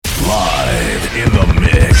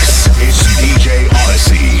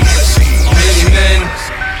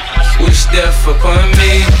upon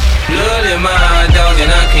me. Blood in my eye, dog,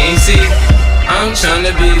 and I can't see. I'm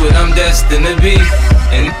tryna be what I'm destined to be,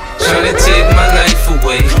 and tryna take my life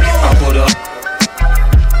away. I put up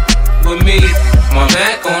with me, my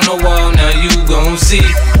back on the wall, now you gon' see.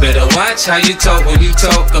 Better watch how you talk when you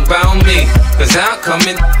talk about me, cause I'll come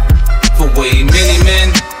in for way many men.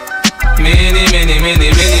 Many, many, many,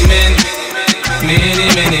 many men. Many,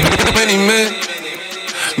 many, many men.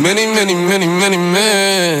 Many, many, many, many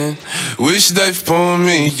men wish they for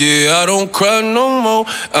me. Yeah, I don't cry no more.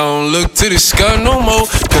 I don't look to the sky no more,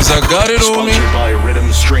 cause I got it on me. Sponsored by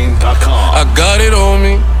RhythmStream.com. I got it on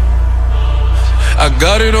me. I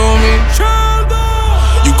got it on me.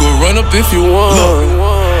 You could run up if you want.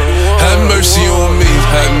 Have mercy on me,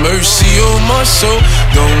 have mercy on my soul.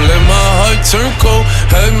 Don't let my heart turn cold.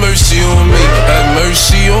 Have mercy on me, have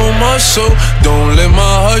mercy on my soul. Don't let my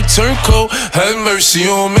heart turn cold. Have mercy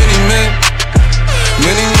on many men.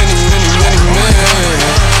 Many, many, many, many men.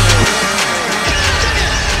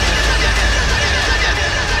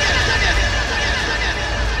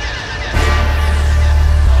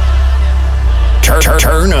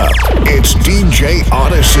 Turn up. It's DJ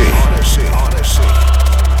Odyssey.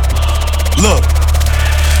 Look,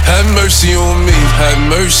 have mercy on me, have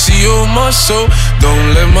mercy on my soul.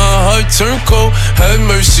 Don't let my heart turn cold. Have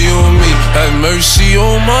mercy on me, have mercy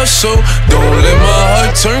on my soul. Don't let my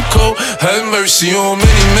heart turn cold. Have mercy on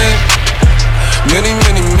many men. Many,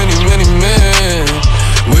 many, many, many men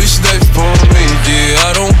wish they for me. Yeah,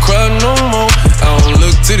 I don't cry no more. I don't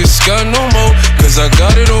look to the sky no more, cause I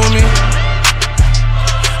got it on me.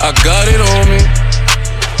 I got it on me.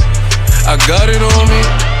 I got it on me.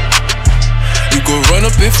 You can run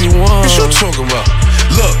up if you want. What you talking about?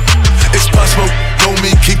 Look, it's possible. Know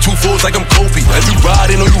me, keep 2 fours like I'm Kobe. If you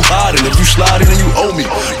riding or you hiding, if you sliding and you owe me.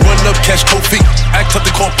 Run up, catch cold feet, act tough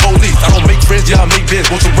to call police. I don't make friends, yeah I make bids.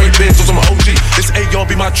 Want some rain bands, those are my OG. This AR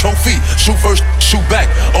be my trophy. Shoot first, shoot back.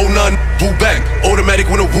 Oh none, woo back. Automatic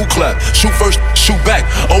when a woo clap. Shoot first, shoot back.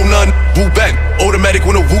 Oh none, woo back. Automatic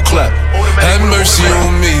when a woo clap. Have mercy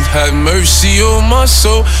on me, have mercy on my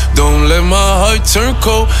soul. Don't let my heart turn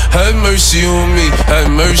cold. Have mercy on me, have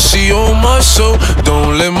mercy on my soul.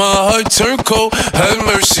 Don't let my heart turn cold. Have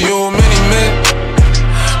mercy on many men.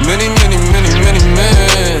 Many, many, many, many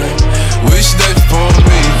men wish they for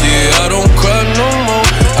me. Yeah, I don't cry no more.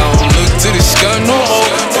 I don't look to the sky no more.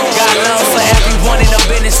 Got love for everyone in the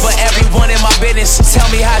business, but everyone in my business. Tell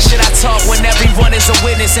me how should I talk when everyone is a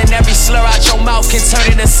witness, and every slur out your mouth can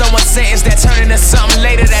turn into someone's sentence that turn into something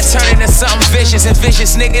later, that turn into something vicious. And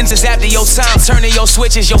vicious niggas is after your time, turning your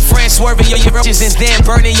switches, your friends swerving your bridges, and then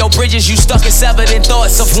burning your bridges. You stuck in severed in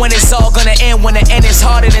thoughts of when it's all gonna end, when the end is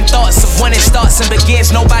harder than thoughts of when it starts and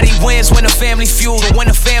begins. Nobody wins when the family feud, or when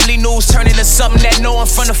the family news turn into something that no one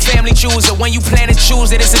from the family choose. Or when you plan to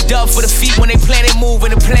choose it, it's a dub for the feet when they plan to move,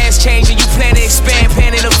 and the plans change and you plan to expand,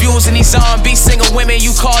 panning the views. And these R&B single women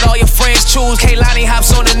you called all your friends choose. Kaylani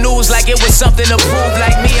hops on the news like it was something to prove,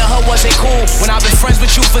 like me and her wasn't cool. When I've been friends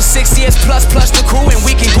with you for 6 years plus the crew, and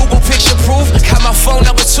we can Google picture proof. Got my phone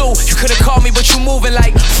number 2. You could've called me, but you moving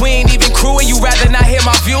like we ain't even crew, and you rather not hear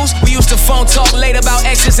my views. We used to phone talk late about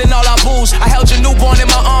exes and all our booze. I held your newborn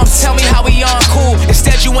in my arms, tell me how we on cool.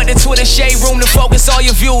 Instead you went to Twitter shade room to focus all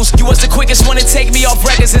your views. You was the quickest one to take me off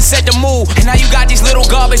records and set the mood. And now you got these little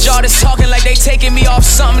garbage artists talking like they taking me off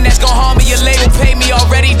something that's gon' harm me. Your label paid me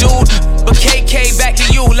already, dude. But KK, back to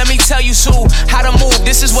you. Let me tell you, Sue, how to move.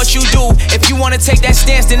 This is what you do. If you wanna take that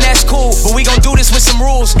stance, then that's cool. But we gon' do this with some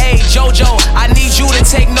rules. Hey, JoJo, I need you to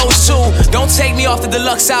take notes too. Don't take me off the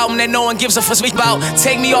deluxe album that no one gives a fuck about.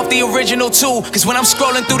 Take me off the original too. Cause when I'm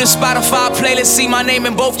scrolling through the Spotify playlist, see my name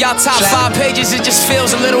in both y'all top 5 pages, it just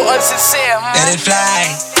feels a little unsincere. Let it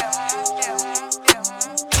fly.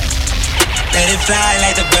 Let it fly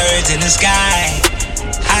like the birds in the sky.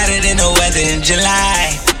 Hotter than the weather in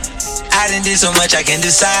July. I done did so much I can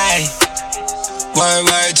decide.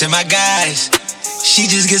 Word to my guys. She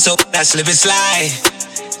just gets so I slip and slide.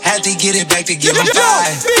 Had to get it back to give him 5.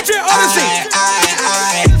 DJ Odyssey.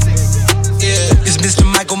 Yeah, it's Mr.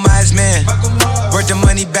 Michael Myers, man. Worth the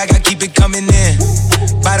money back, I keep it coming in.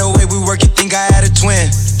 By the way we work, you think I had a twin.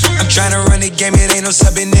 I'm tryna run the game, it ain't no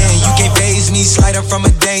subbing in. You can't phase me, slide up from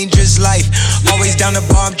a dangerous life. Always down the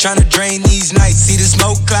bar, I'm tryna drain these nights. See the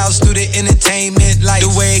smoke clouds through the entertainment light. The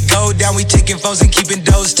way it go down, we taking phones and keeping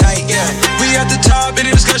those tight, yeah. We at the top in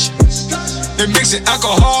the discussion. They mixing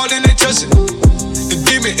alcohol and they touch it. The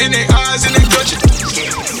demon in their eyes and they touch it.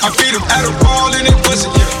 I feed them at a ball and they bust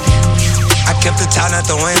it, yeah. I kept the top, not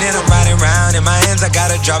throwing it, I'm riding round. In my hands, I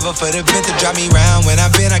got a driver for the vent to drive me round. When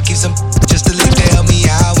I've been, I keep some just to lick to help me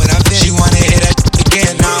out. When I've been, she wanna hit that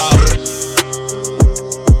again, no.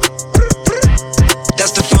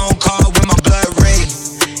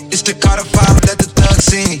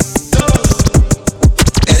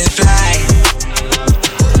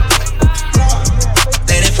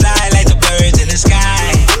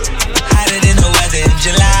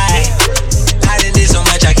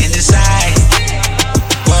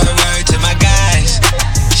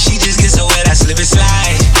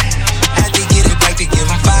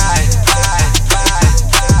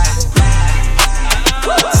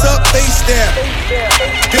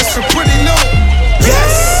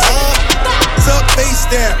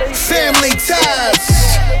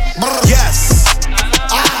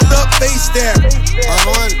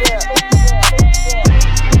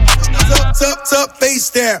 Sup, face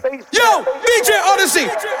there. Yo, DJ Odyssey.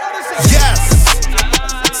 Yes.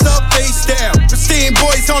 Sup, face there. Pristine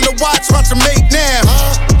boys on the watch them make now.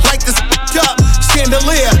 Like this up,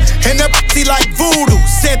 chandelier. And the pussy like voodoo,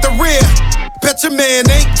 Santeria. Bet your man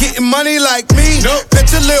ain't getting money like me. Nope. Bet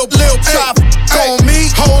your lil chop on me.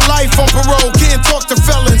 Whole life on parole, can't talk to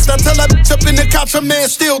felons. Now tell that bitch up in the cops, a man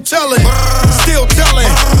still telling. Still telling,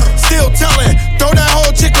 still telling. Throw that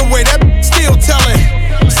whole chick away, that still telling.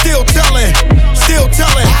 Still telling, still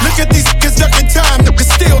telling. Look at these niggas ducking time, niggas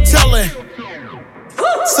still telling.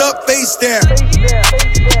 Sup, face there.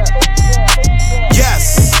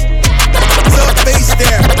 Yes. Sup, face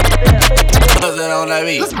there.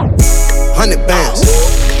 100 bands,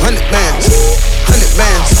 100 bands, 100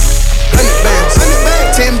 bands, 100 bands,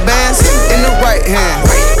 10 bands in the right hand,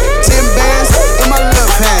 10 bands in my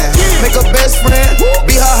left hand. Make her best friend,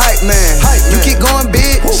 be her hype man. You keep going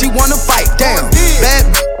big, she wanna fight, damn. Bad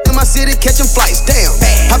in my city, catching flights, damn.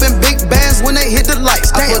 Popping big bands when they hit the lights,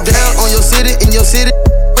 damn. I put down on your city, in your city,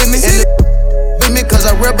 with me, with me, cause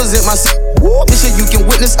I represent my city. Mission, you can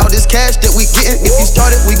witness all this cash that we gettin'. If you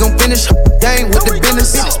started, we gon' finish. Gang with the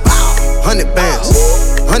business. 100 bands,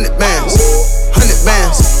 100 bands, 100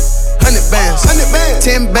 bands, 100 bands,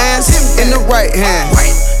 10 bands in the right hand,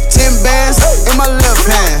 10 bands in my left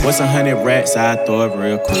hand. What's 100 racks? I throw it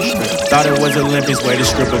real quick. Thought it was Olympics, way to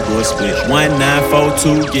stripper do a split.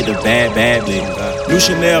 1942, get the bad bitch. New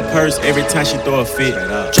Chanel purse every time she throw a fit.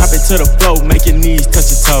 Drop it to the floor, make your knees touch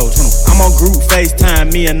your toes. I'm on group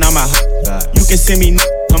FaceTime, me and all my you can send me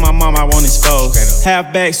to my mom, I won't expose.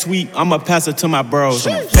 Half back sweep, I'ma pass it to my bros.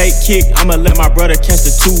 Fake kick, I'ma let my brother catch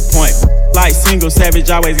the 2-point. Like single savage,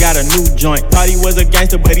 always got a new joint. Thought he was a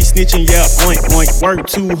gangster, but he snitching, yeah, oink. Work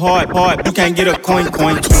too hard, you can't get a coin. 100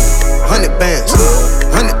 bands, 100 bands,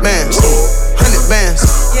 100 bands, 100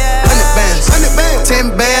 bands,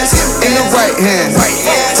 10 bands in the right hand,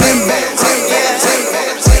 10 bands.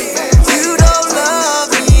 You don't love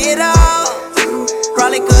me at all,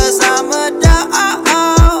 probably cause I'm a dog.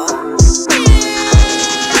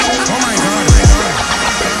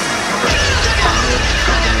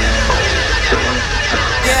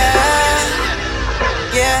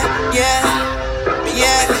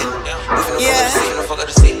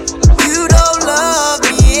 You don't love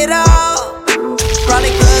me at all, probably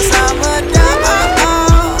cause I'm a dog.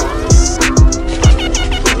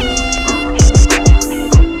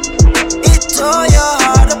 It tore your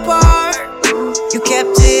heart apart, you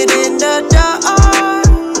kept it in the dark.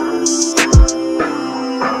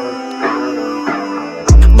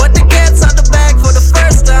 But the cat's out the bag for the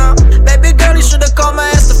first time. Baby girl, you should've called my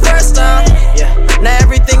ass the first time. Now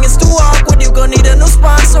everything is too awkward, you gon' need a new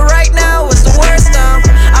sponsor right now. It's the worst time.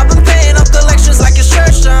 I've been paying up collections like it's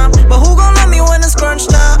church time. But who gon' love me when it's crunch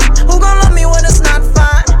time? Who gon' love me when it's not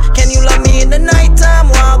fine? Can you love me in the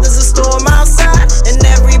nighttime while there's a storm outside? And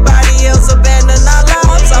everybody else abandon our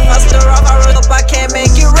lives. I fussed her off, I wrote up, I can't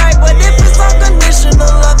make it right. But if it's unconditional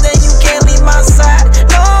love, then you can't leave my side.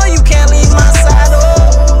 No, you can't leave my side,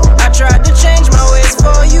 oh. I tried to change my ways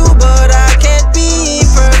for you, but I can't be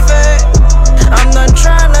perfect. I'm not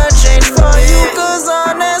trying to change for you, cause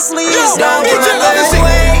honestly, it's don't get my love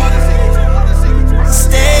away.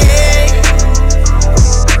 Stay,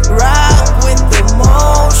 rock with the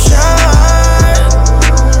motion.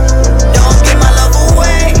 Don't get my love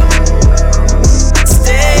away.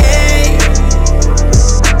 Stay,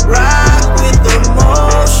 rock with the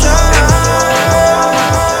motion.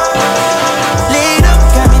 Lead up,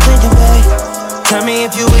 got me thinking, babe. Tell me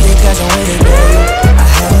if you with it, cause I'm with it, babe. I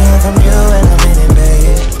haven't heard from you and I'm in it,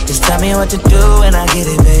 babe. Just tell me what to do and I get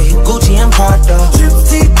it, babe. Gucci and Prada, Trip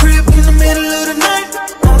crib in the middle of the night.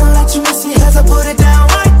 I'ma let you miss it as I put it down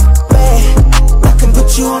right, babe. I can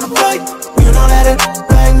put you on a flight. You know that a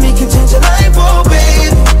like me can change your life, oh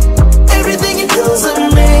babe. Everything you do is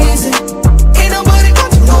amazing. Ain't nobody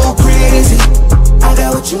got to go crazy. I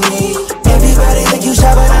got what you need. Everybody think you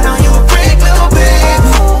shy, but I know you a freak, little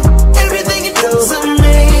baby. Everything you do is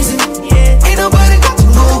amazing. Ain't nobody got to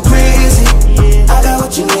go crazy. I got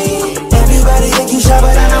what you need. Everybody think you shy,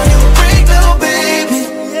 but I know you a freak, little baby.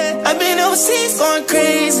 I've been overseas going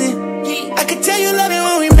crazy. I could tell you love it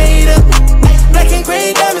when we made up. Black and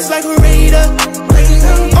gray diamonds like a radar.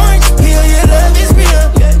 Orange peel, your love is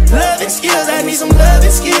real. Love and skills, I need some love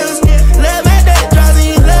and skills. Love my that draws and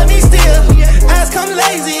you love me still. Eyes come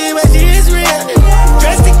lazy, but she is real.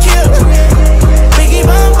 Dressed to kill. Biggie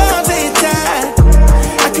bomb till you're tired.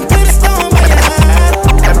 I can put a stone by your heart.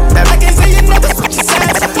 I can say you never switch your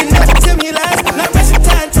sides. You never tell me lies. Not rushing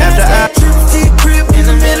time. Trip crib in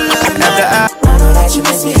the middle of the night. I know that you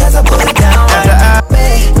miss me cause I put it down right.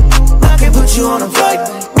 Babe, I can put you on a flight.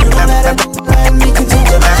 You know that I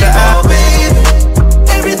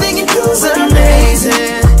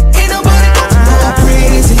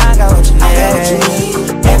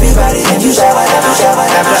anybody, and you shall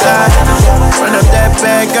After I run up that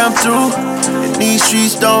bag, I'm through. And these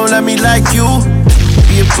streets don't let me like you.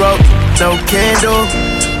 Be broke, no candle.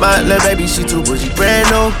 My little baby, she too bougie, brand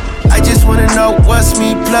new. I just wanna know what's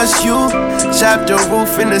me plus you. Chop the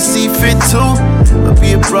roof in the C-Fit too. But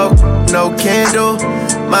be broke, no candle.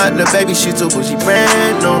 My little baby, she too bougie,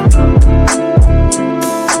 brand new.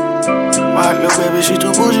 My little baby, she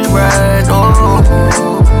too bougie, brand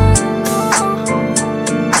new.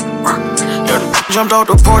 Jumped off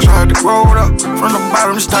the porch, I had to grow it up. From the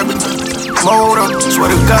bottom, this type of mold up.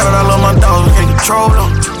 Swear to God, I love my dogs, I can't control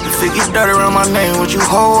them. If it get dirty around my name, would you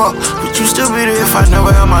hold up? Would you still be there if I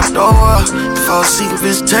never had my door up? If I was seeking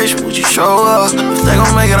visitation, would you show up? If they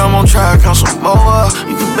gon' make it, I'm gon' try to count some more.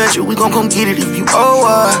 You can bet you we gon' come get it if you owe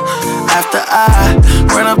her. After I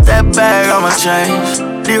run up that bag, I'ma change.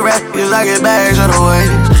 The rap is I get bags of the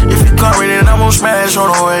ways. If you come with it, I'm gon' smash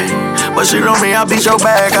on the way. But shit on me, I beat your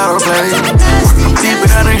back out of play. I'm deep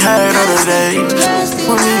I done had other days.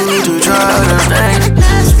 For me, you need to try other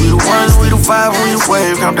things. We the ones, we the five, we the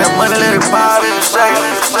wave. Count that money, let it bob in the safe.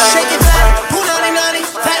 Shake it back, punani nani,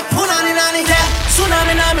 fat punani nani, that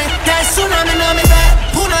tsunami nami, that tsunami nami, fat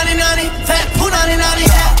punani nani, fat punani nani,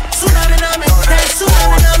 that tsunami nami, that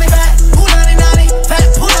tsunami nami, fat punani nani,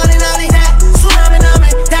 fat punani nani, that tsunami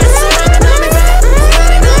nami, that tsunami nami, fat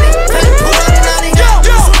punani nani, fat punani nani, that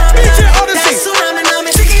tsunami nami,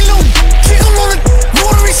 chicken loop, chicken on it,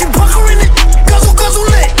 water she pucker in it, guzzle guzzle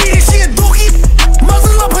lit, yeah she a dookie,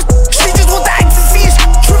 muzzle up her, she just want the ecstasy,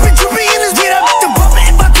 tripping tripping in his beat up, the bubble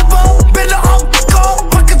in my ball, better up go,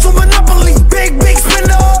 pockets on monopoly, big big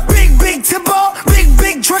spender, big tipper,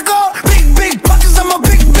 big tricker, big pockets, I'm a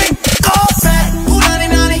big fat punani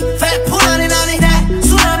nani, fat punani nani, that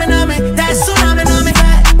tsunami nami, that tsunami nami,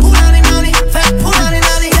 fat punani nani, fat punani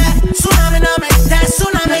nani, that tsunami nami, that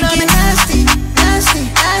tsunami nami. Nasty, nasty,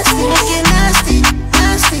 nasty, make it nasty,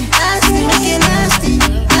 nasty, nasty, make it nasty,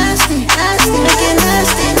 nasty, nasty, make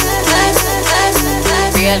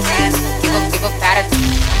it nasty, real, give a powder.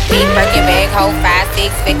 Big Birkin bag, hold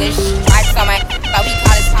 5-6 figures. Stripes on my, but we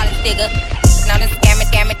call it figure. Known as scam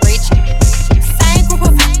it, rich. Same group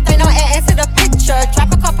of ain't no ass to the picture.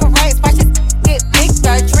 Drop a couple rights, watch it get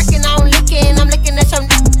bigger. Drinking, I'm looking at your.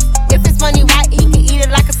 If it's money right, he can eat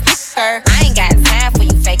it like a sticker. I ain't got time for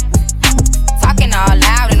you fake. Talking all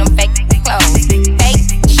loud in them fake clothes. Fake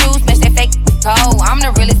shoes, match that fake toe. I'm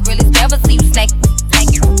the realest, never see you snake.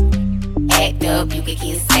 Act up, you could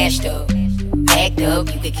get smashed up. Act up,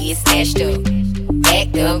 you could get smashed up.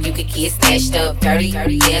 Act up, you could get smashed up. Dirty,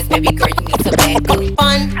 yes, baby girl, you need to back up.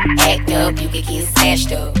 Fun. Act up, you could get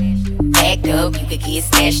smashed up. Act up, you could get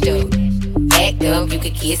smashed up. Act up, you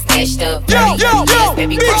could get smashed up. Dirty, yes,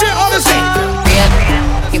 baby girl, you need to back up.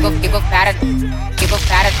 Real, give a powder.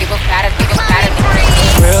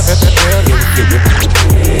 Real,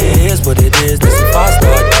 it is what it is, this is fast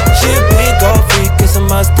start. She a big gold freak, it's a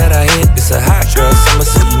must that I hit. It's a hot girl summer,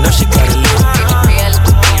 so you know she got it lit.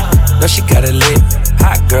 No, she got it lit.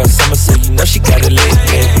 Hot girl summer, so you know she got it lit.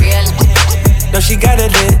 Yeah. No, she got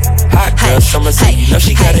it lit. Hot girl summer, so you know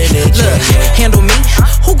she got it lit. Look, handle me?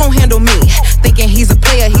 Who gon' handle me? Thinking he's a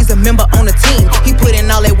player, he's a member on the team. He put in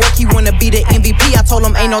all that work, he wanna be the MVP. I told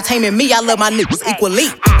him ain't no taming me, I love my niggas equally.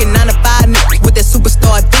 Fucking 9 to 5 niggas with that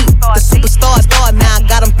superstar beat. The superstar star, now I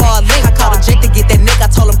got him far link. I called a Jake to get that nigga, I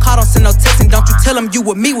told him call, don't send no text. And don't you tell him you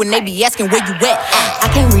with me when they be asking where you at. I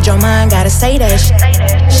can't read your mind, gotta say that shit.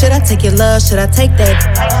 Should I take your love, should I take that?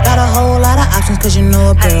 Got a whole lot of options, cause you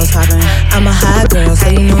know a girl's hopping. I'm a high girl, so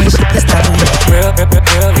you know when shit is stopping. Real, it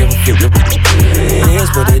is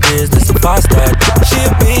what it is, this a fast start. She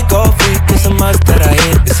a big gold freak, it's a must that I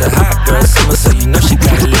hit. It's a hot girl summer, so you know she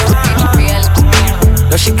got it lit.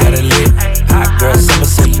 No, she got it lit. Hot girl summer,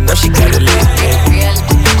 so you know she got it lit.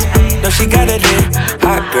 Yeah. No, she got it lit.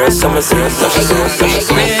 Hot girl summer, so you know she got it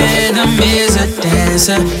lit. Rhythm is a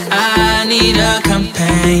dancer, I need a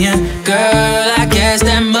companion. Girl, I guess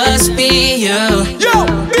that must be you. Yo,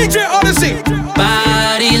 DJ Odyssey.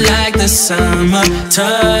 Body like the summer,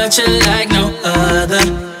 touch it like no other.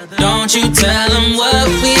 Don't you tell them what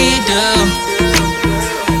we do.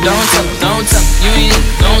 Don't tell them, you ain't need.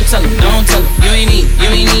 Don't tell them, you ain't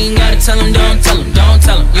need. Gotta tell them, don't tell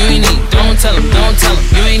them, you ain't need. Don't tell them,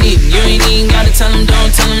 you ain't need. Gotta tell them,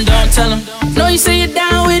 don't tell them. Know you say you're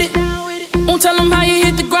down with it. Won't tell them how you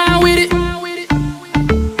hit the ground with it.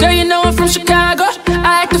 Girl, you know I'm from Chicago.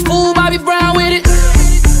 I act a fool, Bobby Brown with it.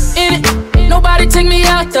 In it, nobody take me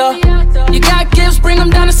out though. You got gifts, bring them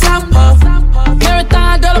down to South Pole.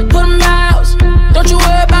 Marathon, girl, I put them out. Don't you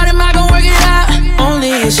worry about him, I gon' work it out. Only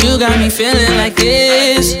it's you got me feeling like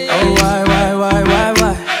this. Oh, why?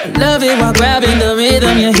 Love it while grabbing the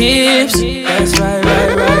rhythm, your hips. That's right.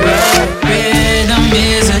 Rhythm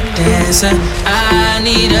is a dancer. I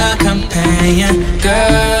need a companion.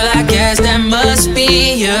 Girl, I guess that must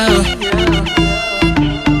be you.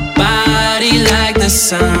 Body like the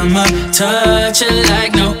summer, touch it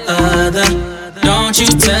like no other. Don't you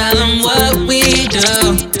tell them what we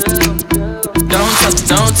do. Don't tell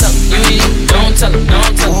them, you ain't need. Don't tell them, you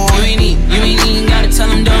ain't need. You ain't even gotta tell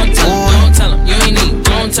them, don't tell them, you ain't need.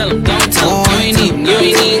 Don't tell them, you ain't need. You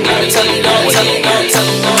ain't even gotta tell them, don't tell them.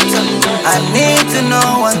 I need to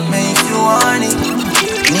know what makes you horny.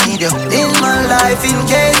 Need you in my life in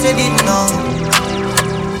case you didn't know.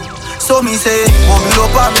 So me say, bubble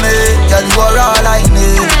up on me, girl you are all I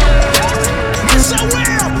need.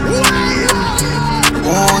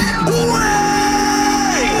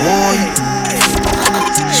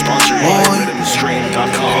 Sponsored by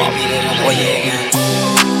RhythmStream.com.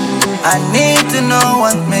 I need to know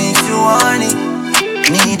what makes you horny.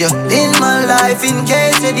 Need you in my life in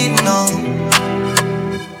case you didn't know.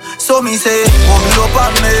 So me say, bubble up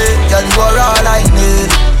on me, girl you are all I need.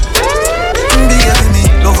 Baby me,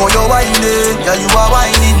 love how you whining, girl you are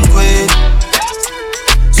whining queen.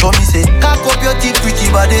 So me say, cock up your teeth pretty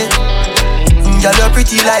body. Girl you're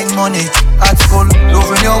pretty like money. At school, love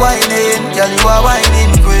when you're whining, girl you are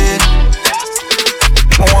whining queen.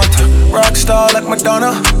 I want a rock star like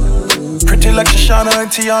Madonna, pretty like Shoshana and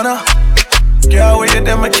Tiana. Girl, with you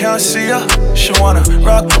them I can't see ya. She wanna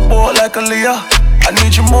rock the boat like Aaliyah. I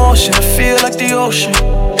need your motion, I feel like the ocean.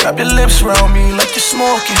 Wrap your lips around me like you're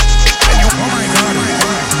smoking. And you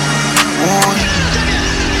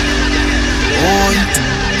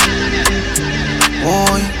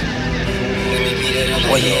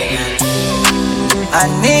I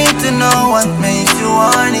need to know what makes you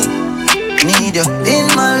horny. Need you in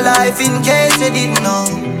my life in case you didn't know.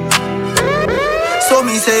 So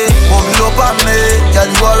me say, bubble up on me, girl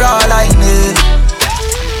you are all I need.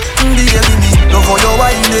 Baby me, love how you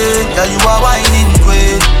whining, girl you are whining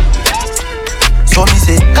queen. So me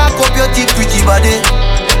say, cock up your teeth pretty body.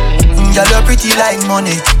 Girl you're pretty like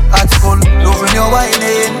money. At school, love when you're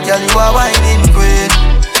whining, girl you are whining queen.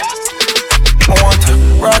 I want a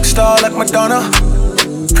rock star like Madonna,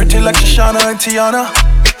 pretty like Shoshana and Tiana.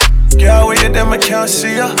 Girl, with you them I can't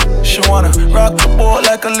see ya. She wanna rock the boat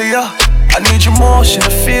like Aaliyah. I need your motion, I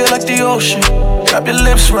feel like the ocean. Wrap your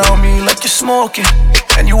lips around me like you're smoking.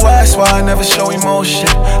 And you ask why I never show emotion.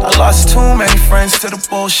 I lost too many friends to the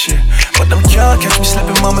bullshit. But them can't catch me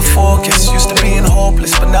slipping, mom and focus. Used to being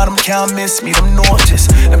hopeless, but now them can't miss me, them notice.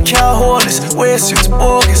 Them can't hold this, way suits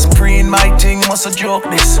bogus. I'm preying my thing, must have joke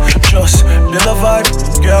this. Just build a vibe,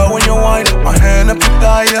 girl when you whine. My hand up your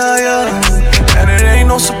thigh, yeah. And it ain't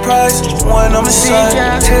no surprise when I'm inside.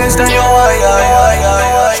 Tears down your eye,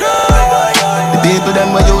 The people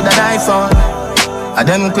them where you the knife on. I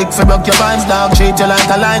them quick for broke your vibes, dog. Treat you like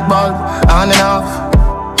a light bulb, on and off.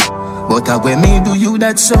 But when me do you,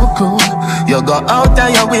 that's so cool. You go out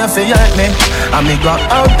and your way for hurt me, and me go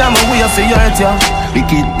out and my way for hurt you. We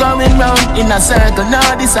keep going round in a circle.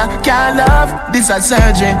 Now this a can't love, this a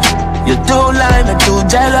surgery. You too lying, me too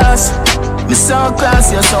jealous. Me so close,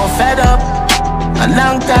 you're so fed up. A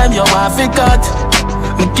long time you want to cut.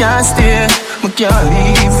 Me can't stay, me can't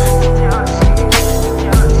leave.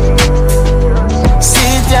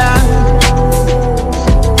 Sit down.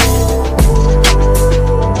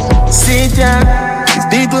 These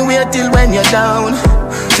people wait till when you're down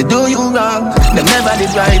to do you wrong. They never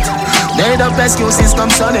did right. Made up excuses come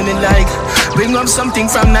suddenly like bring up something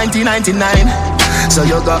from 1999. So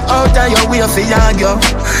you go out of your way for argue,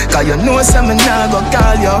 cause you know something now go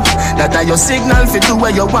call you. That are your signal for do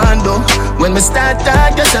what you want do. When me start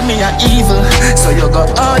talk, you say me a evil. So you go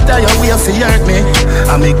out of your way for hurt me,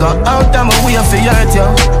 and me go out of my way for hurt you.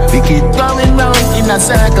 We keep going round in a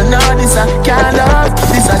circle. Now this a can't love,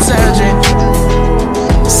 this a surgery.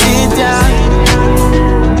 Sit down,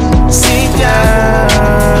 sit down,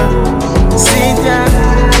 sit down.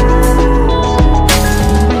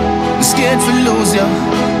 I'm scared to lose you.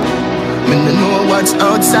 Me no know what's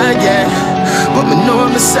outside, yeah, but me know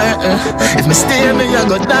I'm certain. If me stay, me I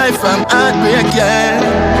go die from heartbreak, yeah.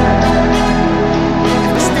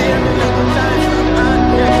 If me stay, me I go die from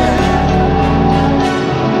heartbreak, yeah.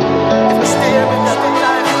 If me stay, me I go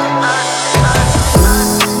die from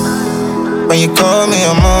heartbreak. When you call me,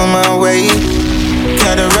 I'm on my way.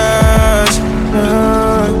 Gotta rush.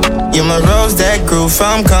 You're my rose that grew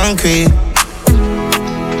from concrete.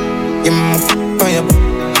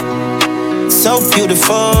 You're so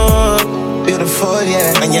beautiful, beautiful,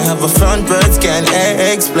 yeah. And you have a front words can't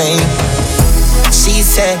explain. She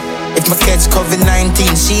said, If my catch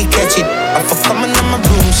COVID-19, she catch it. I for coming on my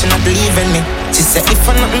room, she not leaving me. She said if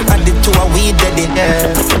I nothing added to her, we dead it.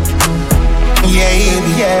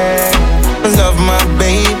 Yeah. Love my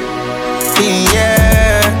baby.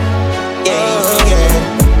 Yeah.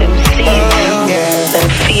 Them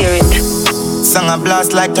fear it. Song I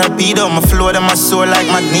blast like torpedo, my flow them my soul like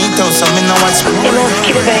magneto. So me know what's you know,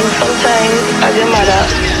 skip bang sometimes as a mother.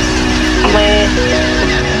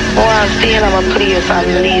 I want to stay in my place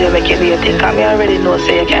and lead and make you do your thing. Cause me already know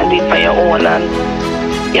say you can do it for your own and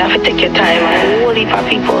you have to take your time. And whole heap of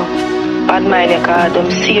people bad mind you cause them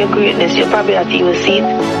see your greatness. You probably not even see it.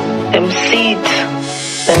 Them see it,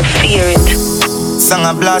 them fear it. Song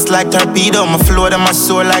I blast like torpedo, my flow them my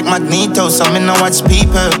soul like magneto. So me know watch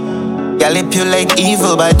people manipulate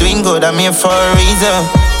evil by doing good. I'm here for a reason.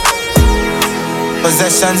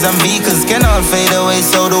 Possessions and vehicles can all fade away,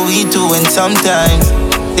 so do we too. And sometimes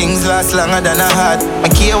things last longer than a heart. I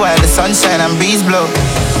care while the sunshine and breeze blow.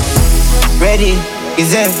 Ready?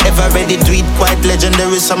 Is it ever ready to eat? Quite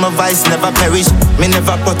legendary, summer vice never perish. Me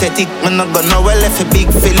never pathetic, me not gonna nowhere left a big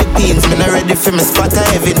Philippines. Me not ready for me spot of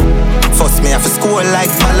heaven. First me have to score like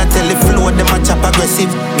Balotelli, flow them a chop aggressive.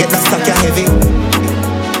 Get that stack heavy.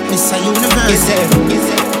 Miss a universe.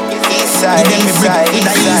 Eastside, with a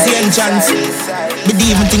easy entrance. But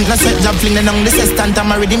even think na set job fling down the sextant. I'm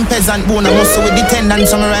married in peasant bone. I muscle with the tendon.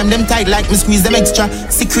 Some rhyme them tight like me squeeze them extra.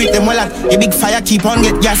 Secret them well at a big fire keep on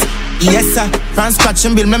get gas. Yes sir, from scratch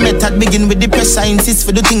and build my method. Begin with the pressure, insist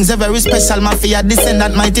for the things are very special. Mafia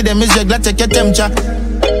descendant, mighty them is regular, check your temperature.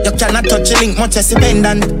 You cannot touch a link much as a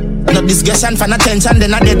pendant. No discussion for attention,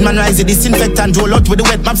 then a dead man rise a disinfectant. Roll out with the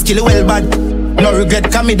wet map, skill well bad. No regret,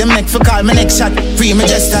 come me them neck for call my next shot. Free my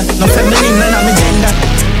gesture, no feminine, none of my gender.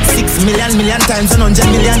 6 million times and 100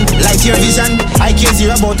 million. Like your vision, I care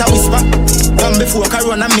zero about a whisper. Come before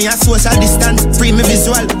Corona, me a social distance. Free me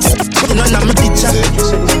visual, you know not my picture.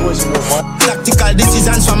 Tactical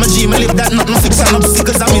decisions from a dream, I live that not no fiction.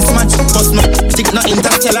 Obstacles I mismatch, cause no stick no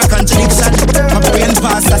interstellar contradiction. My brain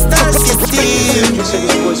pass a star system.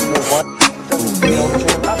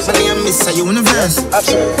 Money I miss a universe.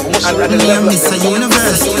 Money I miss a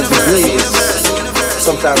universe.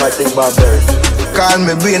 Sometimes I think about Barry. Call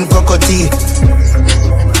me brain cocotte.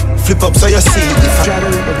 Flip up so you see. Shadow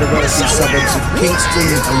of the wealthy suburbs of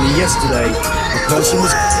Kingston. Only yesterday, a person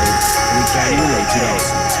was killed with gang-related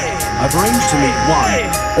arson. I've arranged to meet one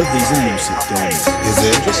of these elusive dons. Is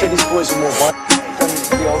it? Just say these boys are more violent than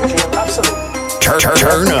the old team. Absolutely.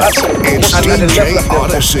 Turn up. It's DJ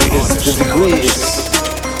Odyssey. The degree is.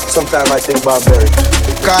 Sometimes I think about Barry.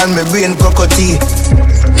 Call me brain cocotte.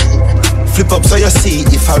 Flip up so you see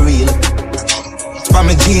if I real. For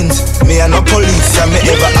my jeans, me and no police, and me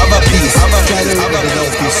ever have a piece. Shadow of the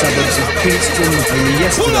wealthy suburbs of Kingston. Only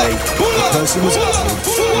yesterday, a person was killed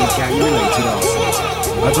with gang-related arson.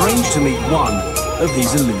 I've arranged to meet one of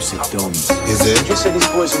these elusive dons. Is it? Just say these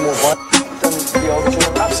boys are more violent than the old team.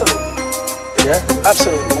 Absolutely. Yeah,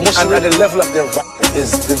 absolutely. And the level up there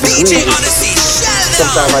is the degree.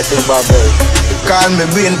 Sometimes I think about Barry. Call me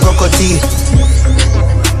brain cocotte.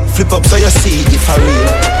 Flip up so you see if I real.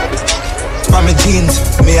 For my jeans,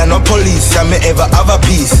 me and no police, and me ever have a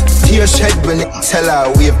piece. Tear shed when it tell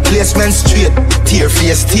her we have placement straight. Tear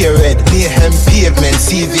face, tear red. Mayhem pavement,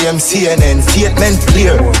 CVM, CNN. Statement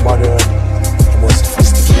clear. More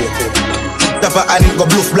sophisticated. Dapper and go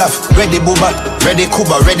bluff bluff. Ready Booba, ready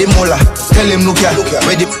Kuba, ready Mola. Tell him look ya,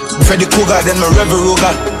 ready Freddy Cougar, then my Rebel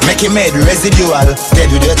Ruger. Make him head residual, dead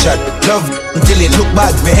with your chat. Love until it look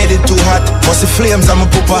bad, me headed too hot. Must the flames, I'm a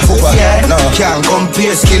pooper. Yeah. No, can't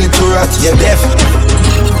compare, skill it to rat. You're deaf.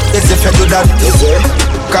 It's if you do that.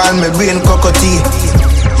 Call me brain cocotte.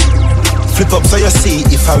 Flip up so you see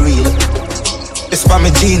if I real. It's for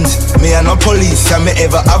my jeans, me and no police, and me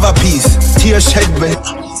ever have a piece. Tear shed when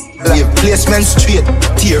we have placement straight,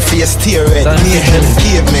 tear face, tear red. Mayhem,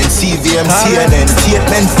 pavement, CVM, CNN.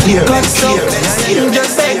 Statement clear, clear.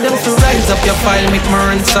 Just beg them to rise up your file, make me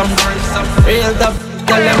run some. Real up,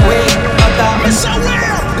 tell them wait,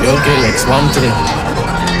 Yo, Galex, 1 3.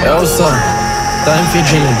 Yo, son, time for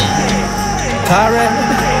drilling. Karen,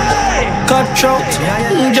 cutthroat.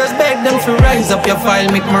 Just beg them to rise up your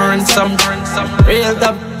file, make me run some. Real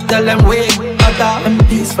up, tell them wait.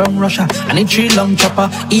 MPs from Russia and a tree long chopper,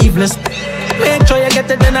 eveless. Make sure you get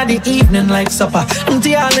it in at the evening like supper.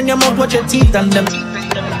 Empty all in your mouth, watch your teeth and them.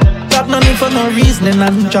 Got no need for no reasoning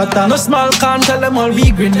and chatter. No small can't tell them all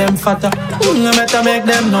we green them fatter. I better make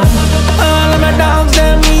them know all of my dogs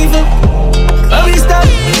them evil. But we stop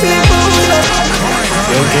people.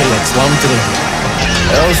 Yo, Galex, 1 3.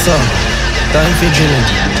 Yo, son, time for drilling.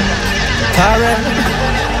 Karen,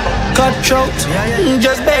 cutthroat.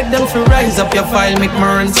 Just beg them to rise up your file, make me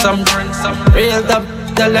run some. Real top,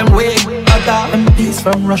 tell them wait. Other MPs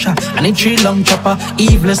from Russia, and a tree long chopper,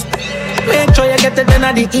 eveless. Make sure you get it in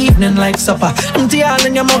the evening like supper. Empty all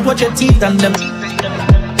in your mouth, watch your teeth and them.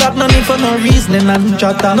 Got no need for no reasoning and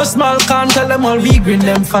chatter. No small can tell them all we green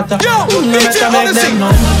them fatter. No matter make them know.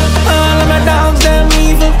 All of my dogs them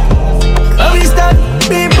evil. We start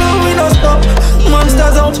people we no stop.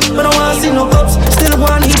 Monsters out, but I wanna see no cops. Still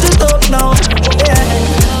one heat it up now.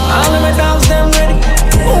 Yeah. All of my dogs them ready.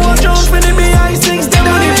 Watch out for the BI6 them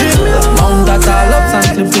on the trip. Mount that all up and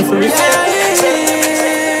clip the free.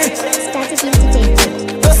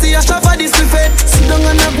 Go see a shop for this buffet. Sit down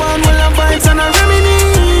on the ground while I bites and I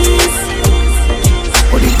reminisce.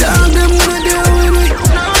 What the dog them gonna do with me?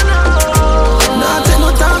 Nah, take no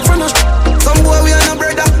talk from no some boy we are no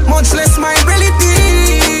brother, much less my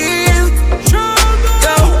relative. Yo,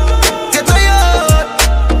 get tired.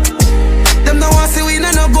 Them no want see we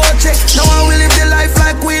no go check. No one will live the life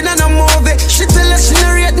like we no movie. She tell us she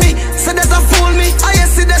no rate me, so that a fool me. I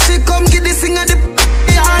see that she come get this thing at the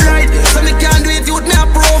alright. So me can't do it, you'd me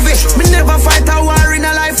approve it. Me never fight a war in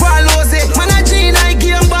a life or lose it. Man a G I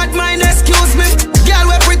game bad mind, excuse me. Girl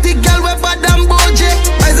we pretty, girl we bad and bougie.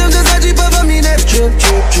 I some just a jeep over me neck.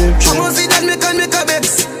 I must see that me can make a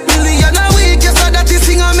bex. Million a week, yes that this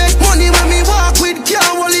thing I make money when me walk with can't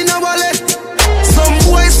hold in a wallet. Some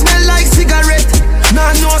boys smell like cigarette.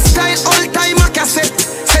 Nah no style, all time a cassette.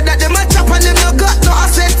 Said that them a chop and them no got no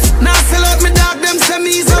assets. Now sell out me dog, them say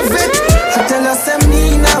me's a vet. I tell us say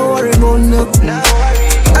me now worry about nothing.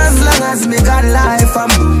 As long as me got life,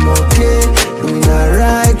 I'm doing okay, doing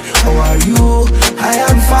alright. How are you? I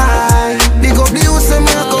am fine. Big up the youth, say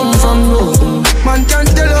me I come from nothing. Man can't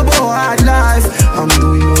tell about hard life. I'm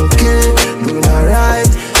doing okay, doing alright.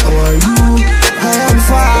 How are you? I am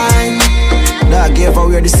fine. Dog gave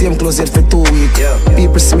away the same clothes yet for 2 weeks.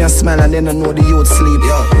 People see me a smile and then I know the youth sleep.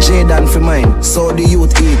 Jaden for mine, so the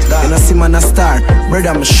youth eat. And I see man a star,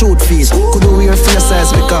 brother me shoot fees. Could do wear fair size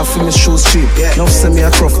because for me shoes cheap. Now see me a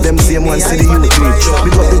cruff, them same one see the youth reap.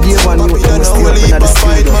 Big up the day one youth, them stay up in the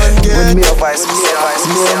studio. When me advice,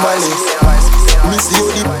 more money. Miss you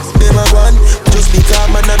the them a gone. Just because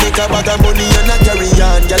man a make a bag of money and a carry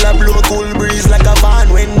on. Gyal a blow cool breeze like a van.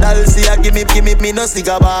 When Dalsy a give me no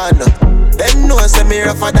cigar ban. Them know say me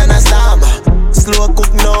rougher than a storm. Slow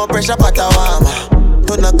cook no pressure pot a warm.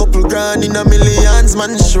 Turn a couple grand in a millions.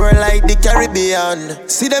 Man sure like the Caribbean.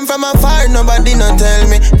 See them from afar, nobody no tell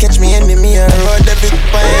me. Catch me and me a road the big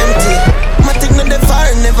for empty. My thing no the far,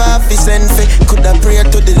 never have to send fi. Coulda pray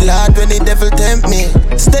to the Lord when the devil tempt me.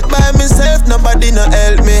 Step by myself, nobody no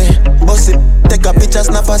help me. Boss it, take a picture,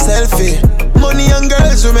 snap a selfie. Money and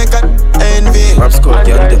girls who make a envy.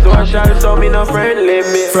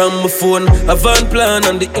 From my phone, I van plan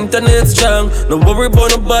and the internet strong. No worry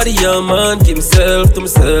about nobody, yeah man. Give myself to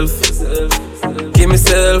myself. Give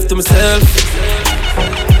myself to myself.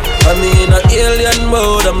 I'm in an alien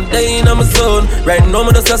mode, I'm dying on my zone. Right now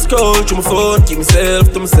I just a scroll through my phone. Give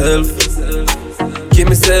myself to myself. Give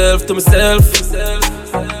myself to myself.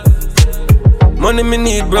 Money me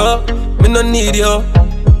need bro, me no need you.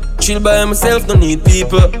 Chill by myself, no need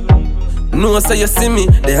people. No say you see me,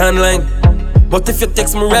 the handline. But if you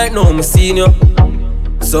text me right now, me seen you.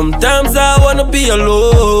 Sometimes I wanna be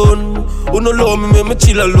alone. Who no love me, make me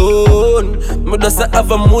chill alone. Me just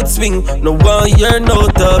have a mood swing. No one hear no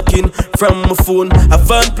talking from my phone. I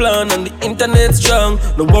van plan and the internet strong.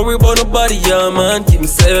 No worry about nobody, yeah man. Keep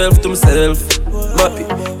myself to myself. Mappy,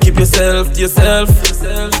 keep yourself to yourself.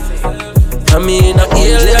 I'm in a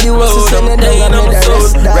alien mode, I'm dying on my soul.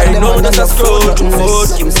 Right now I'm just a scroll through phone.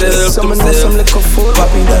 Keep yourself to myself.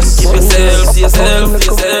 Keep yourself to yourself,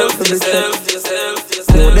 yourself, yourself,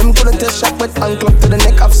 yourself. Them couldn't take shot with unclop to the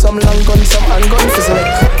neck. Have some long gun, some handgun for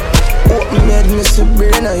select. Open me head, me see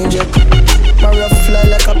brain and inject. My rough fly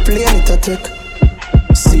like a plane, it a take.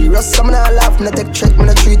 Serious, some not laugh, me take trick, me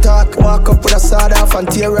no tree talk. Walk up with a sword off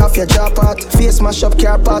and tear off your jaw part. Face mash up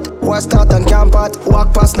car part, war start and camp part.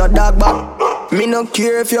 Walk past no dog back. Me no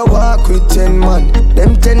care if you walk with 10 man.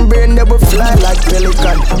 Them 10 brain they will fly like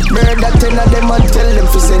pelican. Murder 10 of them and tell them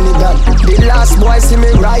to send it down. The last boy see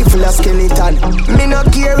me rifle a skeleton. Me no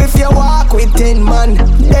care if you walk with 10 man.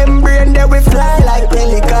 Them brain they will fly like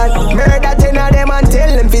pelican. Murder 10 of them and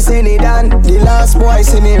tell them to send it down. The last boy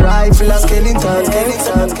see me rifle a skeleton.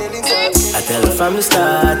 I tell her from the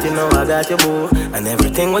start, you know I got your boo. And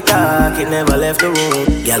everything we talk, it never left the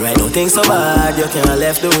room. Girl, right now things so bad, you can't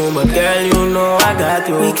left the room. But girl, you know I got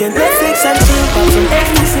you. We can Netflix and chill, pop some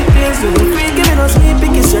ecstasy pills. We will free, giving us sleep,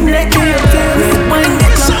 kiss your neck, do your tail. Red wine,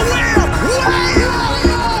 get some.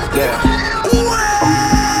 Yeah.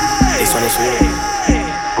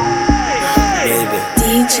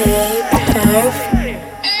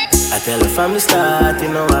 from the start, you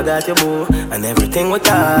know I got your boo. And everything we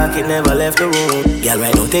talk, it never left the room. Girl,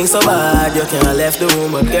 right now things so bad, you can't left the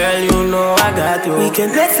room. But girl, you know I got you. We can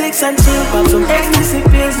Netflix and chill, pop some ecstasy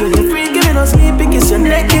pills. When you free, giving us sleepy, kiss your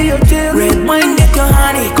neck, get your tail. Red wine, get your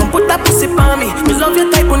honey, come put that pussy on me. Me love your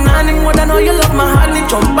type of nanny, more than all you love my honey.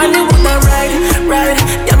 Jump on it with a ride.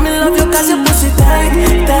 Yeah, me love you cause your pussy tight.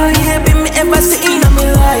 Yeah, be me ever see in my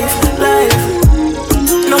life.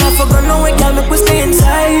 No, I forgot no way, girl, make we stay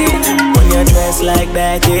inside. When you dress like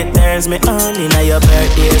that, it turns me on. In your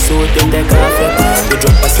birthday suit, you take off your pants. You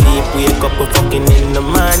drop asleep, wake up, we fucking in the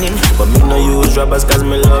morning. But me no use rubbers, cause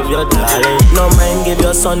me love your darling. No mind give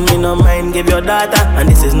your son, me no mind give your daughter. And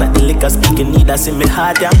this is not the liquor speaking, need that's in me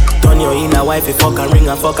heart, yeah. Turn your in a wife, you fuck a ring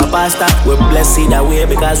and fuck a pasta. We're blessed either way,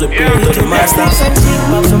 because we pray to the master.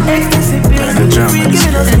 Some ecstasy pills, you free, give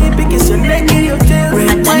it a sleep, kiss your neck, get your tail.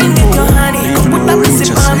 Red wine, get your honey, come put that pussy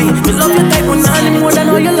on me. Me love your type of nanny, more than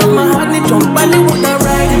all you love my heart. Me jump on it with a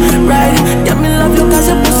ride. Yeah, me love you cause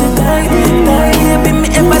your pussy tight. Yeah, be me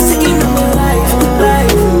ever see in my life.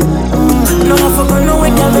 No, I forgot no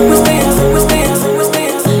way, girl, we stay.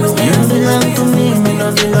 You belong to me, me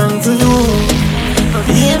not belong to you.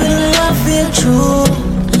 Baby, the love feel true.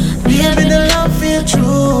 Baby, the love feel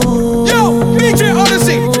true. Yo, BJ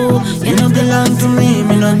Odyssey. You don't belong to me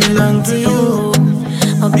not belong to you.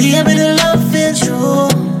 Oh, baby, the love feel true.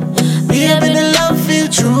 Baby, the love feel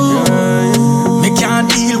true. Me can't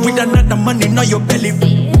deal with another man in your belly.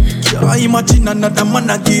 Can't imagine another man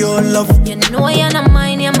I give your love. You know you're not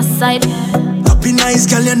mine, you're my side. Happy nice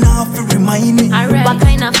girl, you know have to remind me. Alright. What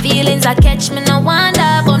kind of feelings I catch me no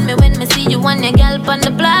wonder. But me when me see you and your girl on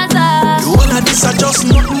the plaza. The whole of this are just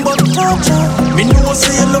nothing but torture. Me know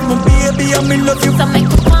say you love me baby and me love you. So make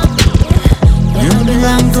you want me. You don't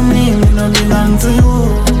belong to me don't belong to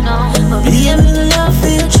you. No, but baby, the love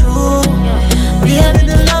feel true. Baby,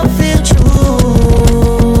 the love feel true.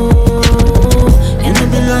 You don't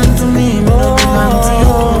belong to me don't belong to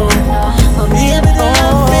you. But baby, the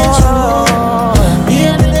love feel true.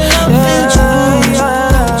 Baby, the love feel true.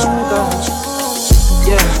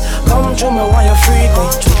 Yeah, come to me while you freak me.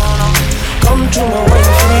 Come to me while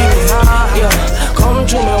you freak me. Yeah, come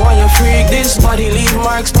to me while you freak. This body leave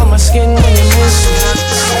marks on my skin when you miss me.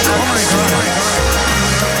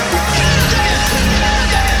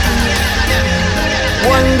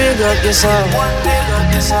 One big up yourself.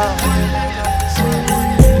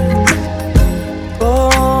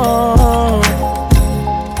 Oh,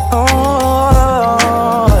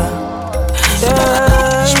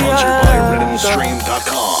 yeah. Sponsored by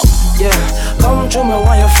RhythmStream.com. Yeah, come to me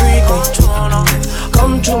while you freak me.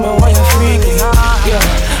 Come to me while you freak me. Yeah,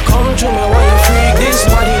 come to me while you freak. This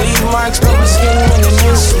body leave marks on my skin when you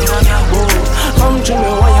miss me. Oh, come to me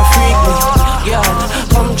while you freak me. Yeah,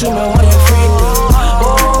 come to me while you freak me.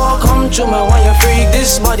 Oh, come to me while you freak.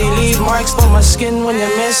 This body leave marks on my skin when you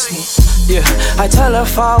miss me. Yeah, I tell her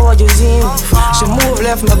forward you see me. She move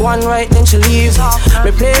left, me one right, then she leaves me.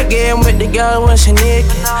 Me play a game with the girl when she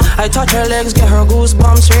naked. I touch her legs, get her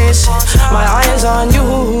goosebumps racing. My eyes on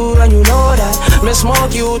you, and you know that. Me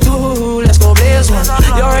smoke you too, let's go blaze one.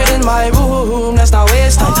 You're in my room, let's not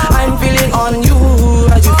waste time. I'm feeling on you,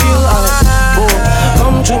 as you feel alright. Oh,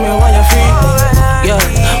 come to me while you freak me. Yeah,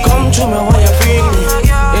 come to me while you freak me.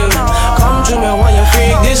 Yeah, come to me while you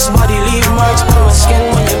freak. This body leave marks on my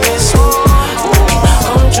skin when you miss me.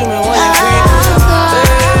 Come to me while you freak me.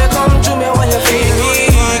 Hey, come to me while you freak me,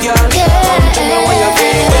 girl. Come to me while you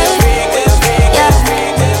freak me.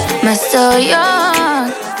 Me so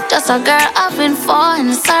young, just a girl having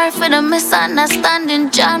fun. Sorry for the misunderstanding,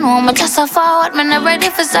 John. Want me just a forward, me not ready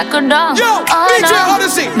for second down. Yo, BJ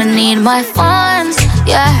Odyssey. Me need my funds,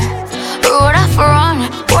 yeah. Road off run,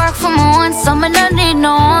 work for my own, so me don't need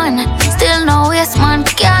no one. Still no waste man,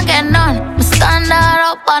 can't get none. Me stand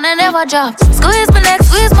up and I never drop. Squeeze my neck,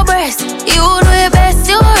 squeeze my breast. You do it best,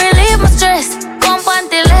 you relieve my stress. Come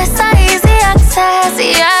panty less, easy access,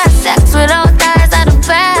 yeah. Sex without ties are the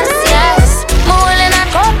best, yes. Moving and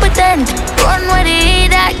competent, run with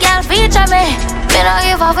it, that girl feature me. Me don't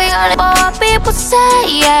give a fuck about what people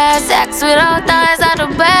say, yeah. Sex without ties are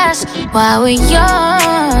the best. While we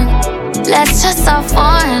young, let's just have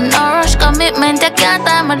fun. No rush commitment, you can't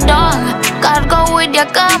tie me down. God go with you,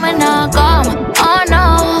 come and not come. Oh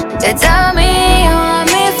no, you tell me you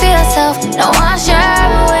want me for yourself. No one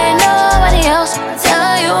share with nobody else.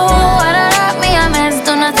 Tell you what I like me, I meant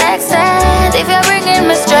do not text it. If you're bringing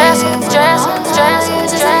me stress, stress, stress,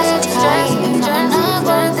 stress, stress. You're not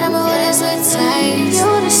gonna tell me what it's with time.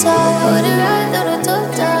 You decide what it right through the tough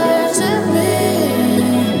times with me.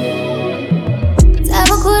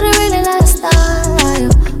 Never could have really last time.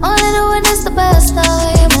 Only doing this the best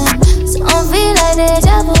time. So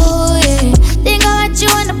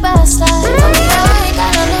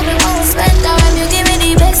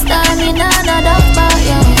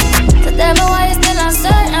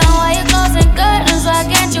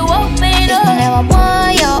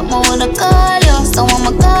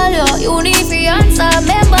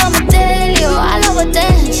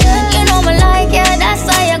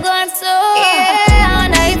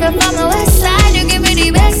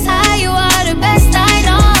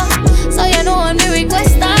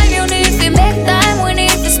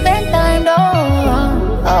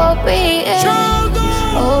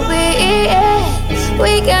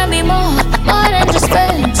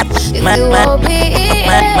My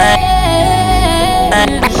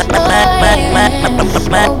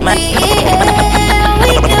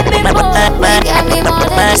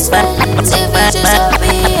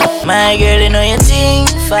girl, you know you think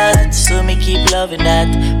fast, so me keep loving that.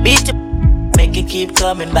 Beat the make it keep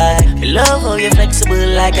coming back. You love how you flexible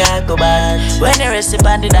like a acrobat. When you rest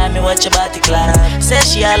upon the dime, me watch your body clap. Say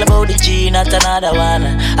she all about the G, not another one.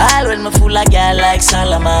 All when me fool a girl like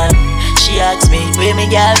Solomon. She asks me, where me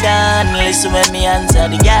girl gone? Listen when me answer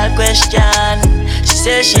the girl question. She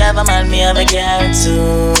says she have a man, me have a girl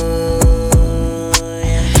too.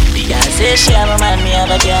 The girl says she have a man, me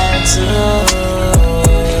have a girl too.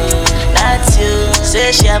 That's you.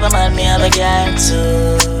 Say she have a man, me have a girl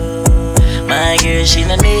too. My girl, she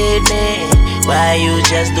no need me. Why you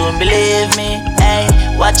just don't believe me? Hey,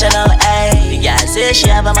 watch her now, hey. The girl say she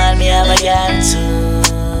have a man, me have a girl too.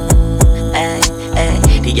 Hey, hey.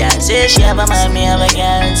 The girl say she have a man, me have a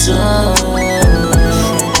girl too.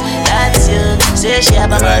 That's you. Say she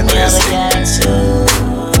have a man, me have a girl too.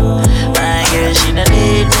 My girl, she no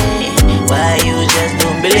need me. Why you just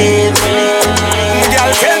don't believe me?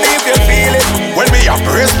 Girl, tell me if you feel it when me a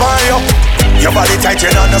brace by you. Your body tight,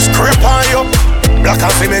 you know no scrape on you. Black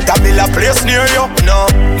and cement and me a place near you. No,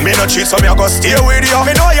 me no cheat, so me a go stay with you.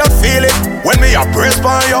 Me know you feel it when me a brace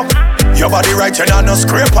by you. Your body right, you know no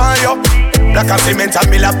scrape on you. Black and cement and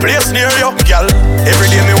me a place near you. Girl, every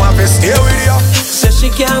day me want to stay with you. Says she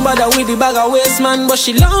can't bother with the bag of waste man, but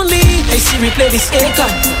she lonely. Hey, see me play this acre.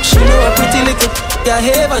 She know a pretty little ya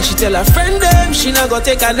heaven. She tell her friend them she not gonna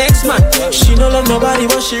take her next man. She no love nobody,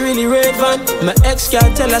 but she really rate van. My ex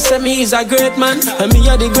can't tell her say me is a great man, and me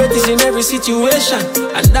are the greatest in every situation.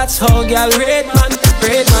 And that's how girl rate man,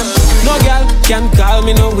 rate man. No girl can call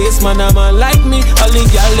me no waste man. A man like me, only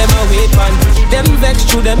girl them a wait man. Them vex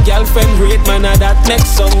through them girlfriend rate man, and that makes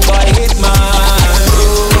some boy hate man.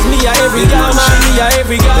 Me a every girl man, me a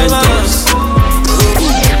every girl man.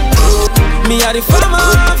 Me a the farmer,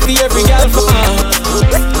 for every girl farmer.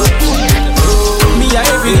 Me a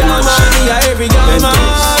every girl man, me a every girl man.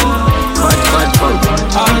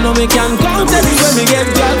 I know me can count everywhere me get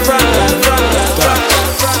girl from.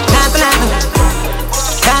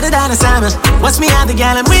 Got it on assignment. What's me out the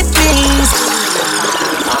gal I'm with, please?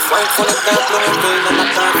 I fight for the top, blow and build on my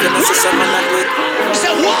confidence, it's a man I do it.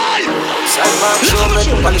 Say why? Sidebar show, make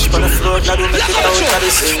polish on the floor, now do make it out of the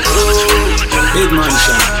same room. Big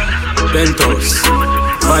mansion, penthouse,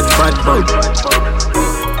 bad,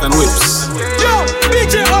 and whips. Yo,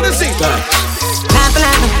 BJ Odyssey.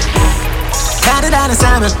 Got it on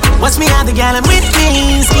assignment. What's me out the gal I'm with,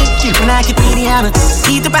 please? Keep like it pretty honor.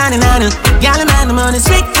 Eat the banana. Gal I'm on the money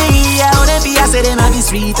strictly. How they be, I say they might be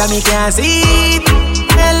sweet, I make you see it.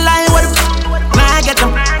 Hell, I what I get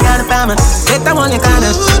them, got a family. Get them on your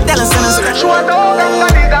corner. Tell us, she want the whole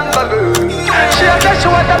gangali. She a guess she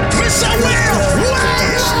want the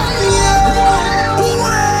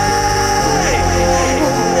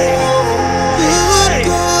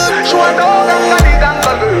she want the whole gangali.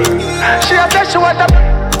 She a guess she want the.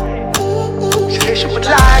 She said she would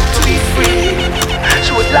like to be free.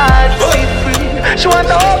 She would like to be free. She want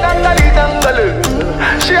the whole gangali.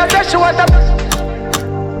 She a guess she want the.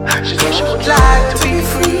 She said she would like to be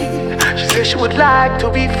free. She said she would like to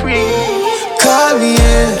be free. Call me,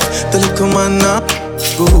 yeah. The little man not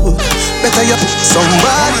good. Better you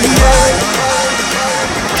somebody, yeah.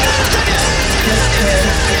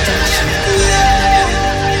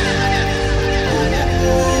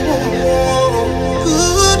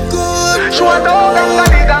 She want the whole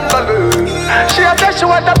gangali. She a said she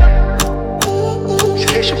want the. She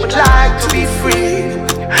said she would like to be free.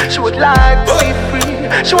 She would like to be free.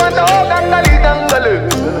 She want the whole gangali.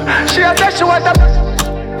 She a said she want the.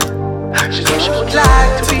 She said she would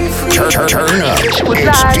like to be free. Turn up. It's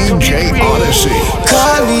DJ Odyssey.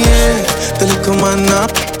 Call me, yeah. The little man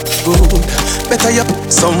not good. Better you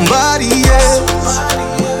somebody, yeah.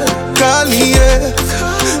 Call me, yeah.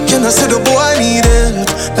 You know say the boy need it.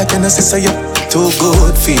 Like you know say you too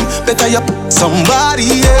good feel. Better you somebody,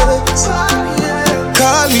 yeah.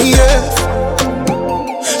 Call me, yeah.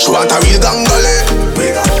 She want a real gangali.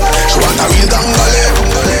 She want a real gangali.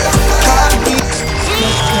 Call me.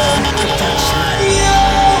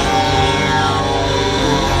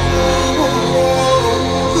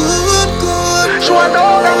 She want the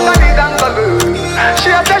whole gangali. She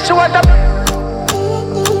a said she want the.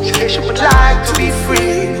 She said she would like to be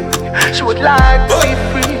free. She would like to be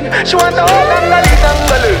free. She want the whole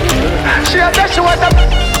gangali. She a said she want the.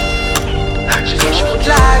 She said she would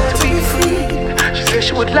like to be free. She said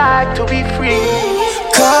she would like to be free.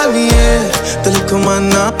 Call me, yeah. The little man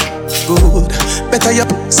not good. Better you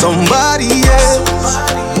somebody, yeah.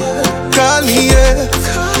 call me, yeah.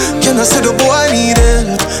 You know, say the boy need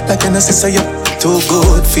help. Like you know, say you're too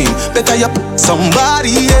good, feel better you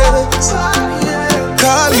somebody else.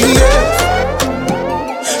 Call me, yeah.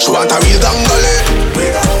 She want a real gangale.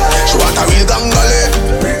 She want a real gangale.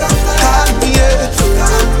 Call me, yeah.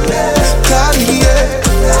 Call me, yeah.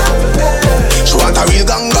 She want a real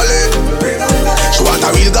gangale. She want a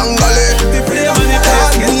real gangale.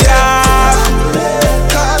 Call me, yeah.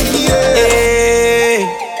 Call me, yeah.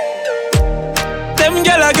 Them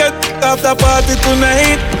gyal a get after party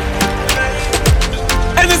tonight.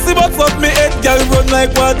 Anything but fuck me head, gyal run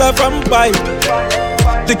like water from pipe.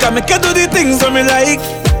 They can make you do the things that me like.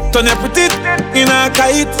 Turn your pretty in a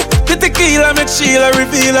kite. The tequila make Sheila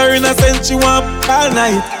reveal her innocence. She want all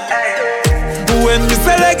night. When me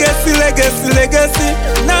say legacy, legacy, legacy,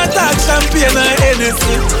 not talk champagne or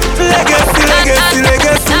Hennessy. Legacy, legacy,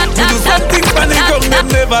 legacy. We do something funny, come them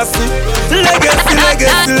never see. Legacy,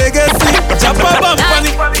 legacy, legacy. Chop a bump on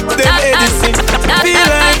it, them Edison. Feel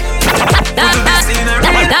like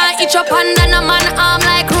Now each up under a man arm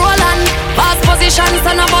like Roland. Boss position,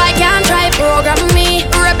 so no boy can't try program me.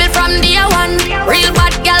 Rebel from day one. Real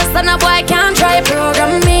bad girl, so no boy can't try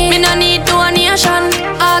program me. Me no need donation.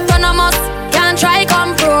 Autonomous, can't try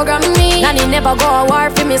come program me. Nanny never go a war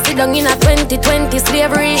for me. Sit down in a 2020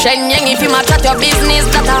 slavery. Shenyang if you match at your business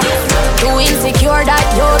data. Too insecure that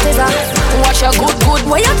youth is a. Watch your good,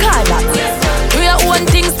 what you call that? Do your own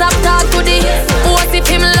thing, stop talk to the. What if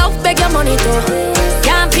him love beg your money too?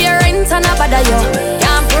 Can't pay rent and a bother you.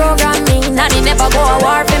 Can't program me. Nanny never go a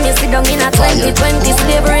war for me. Sit down in a 2020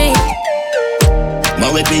 slavery. My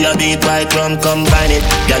way be a beat white rum, combine it.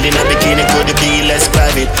 Girl in a bikini could be less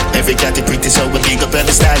private. Every cat is pretty, so we big up every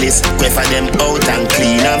stylist. Quay for them out and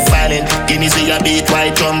clean and filing. Guineas be a beat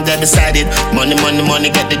white rum, they beside it. Money, money, money,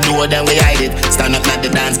 get the door, then we hide it. Stand up at the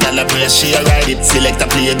dance, girl a brace, she a ride it. Select a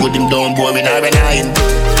play good, him down, boring or an iron.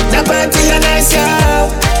 The party a nice, yo.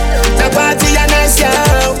 The party a nice, yo.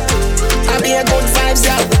 I be a good vibes,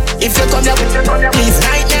 yo. If you come here, please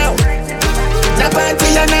right now. The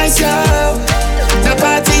party a nice, yo. The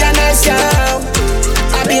party a nice, yo.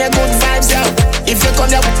 I be a good vibes, yo. If you come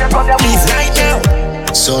here, please right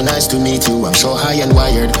now. So nice to meet you, I'm so high and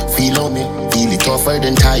wired. Feel on me, feel it tougher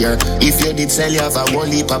than tired. If you did sell, you have a whole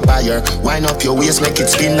heap of buyer. Wind up your waist, make it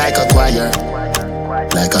spin like a choir.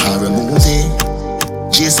 Like a horror movie.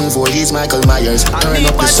 Jason Voorhees, Michael Myers. Turn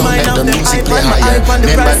up the sound and the music play higher.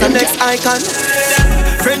 Remember the next icon.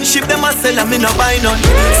 Friendship them a sell and me no buy none.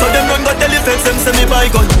 So them run go tell the fakes them say me buy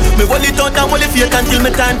gun. Me hold it out and hold it fake until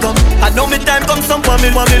me time come. I know me time come some for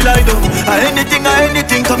me want me lie down.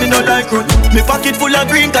 Anything come me no like run. Me pocket full of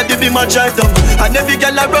green cause they be my drive down. And every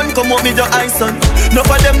girl I run come out me the ice on. No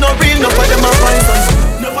for them no real, no for them a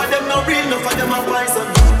poison. No for them no real, no for them a poison.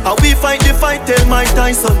 How we fight the fight, tell Mike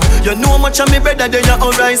Tyson. You know much of me better than your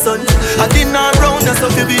horizon. I didn't round, that's how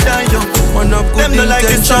you be dying young. Them no like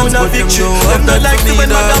the sound of victory. Them no like the when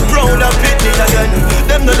mother proud of Pitney again.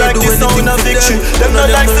 Them no like the sound of victory. Them no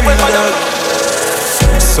like the when mother.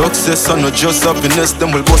 Success and not just happiness. Them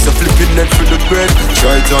will bust a flipping net for the bread.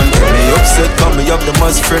 Try it on me upset, cause me have them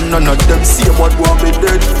as friend. None of them see what want me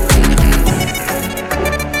dead.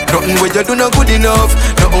 Nothing where you do not good enough.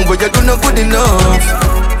 Nothing where you do not good enough.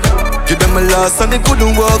 Give them a loss and it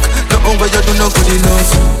couldn't work. Nothing where you do not good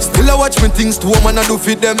enough. Still I watch me things to woman and do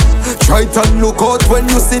for them. Try to look out when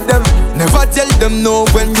you see them. Never tell them no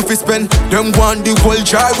when you fi spend. Them want the whole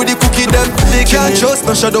jar with the cookie them. They can't trust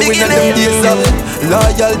no shadow in them days of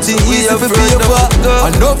loyalty easy for paper.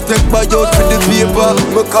 Enough take by out for the paper.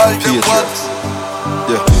 We call them what?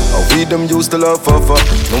 Yeah, I we them used to love for.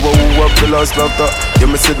 Know who up the last laughter.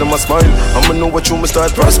 Yeah, me see them a smile. I'ma know what you me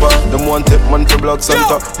start prosper. Them want take man to block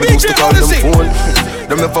Santa. Me used to call them phone.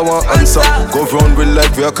 Them never want answer. Go round with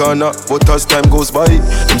like we a corner. But as time goes by,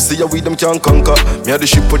 them see how we them can't conquer. Me had the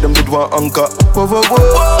ship with them with one anchor. Whoa, whoa,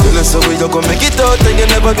 whoa. Tell us how we you gon' make it out and you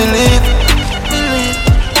never believe.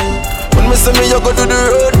 When me say me you go to the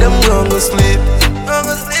road, them gon' go sleep.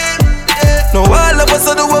 Now all of us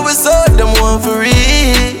do what we saw, them want for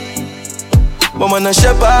real. But man a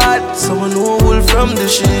shepherd, someone who wool from the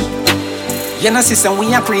sheep. You know sister,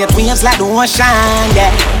 we a create waves like the ocean,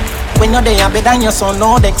 yeah. We know they are better than your son,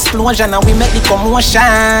 no the explosion. And we make the commotion,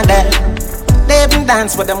 yeah. They even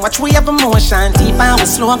dance with them, watch we have emotion. Deep and we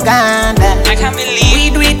slow down, yeah. I can't believe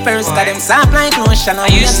we do it first, cause them soft like lotion.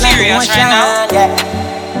 Are you serious right now? Yeah.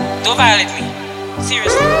 Don't violate me,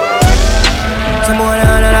 seriously. Some boy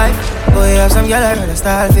on a life. Boy, you have some girl I run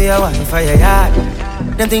style for your wife for your yard.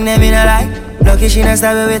 Them think them in a lie. Lucky she not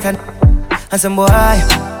stab with her. And some boy,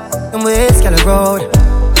 them ways girl road.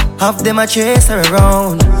 Half them a chase her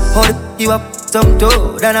around. Hold you up, some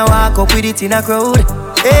toad and I walk up with it in a crowd.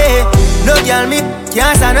 Hey, no girl me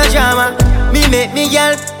can't stand no drama. Me make me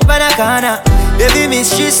girl pan a corner. Baby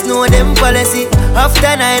miss she know them policy.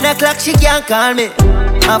 After 9 o'clock she can't call me.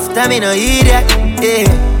 After me no hear that, yeah.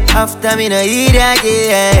 After me no hear that,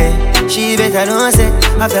 yeah. She better know say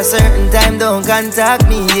after certain time don't contact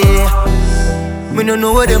me, yeah. Me no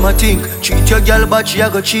know what them a think. Treat your girl but she a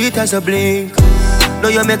go cheat as a blink. Now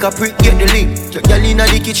you make a prick get the link. Your girl inna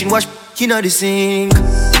the kitchen wash inna the sink.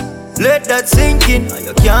 Let that sink in.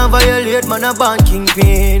 You can't violate man a banking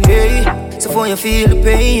pin, hey. So for you feel the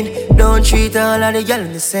pain, don't treat all of the girl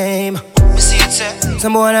the same.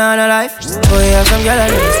 Some boy on a life, boy have some girl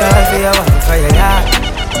and them start for your wife for your yard.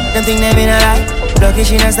 Them think them in a life, lucky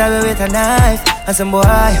she not stab with a knife. And some boy,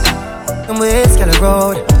 them ways get a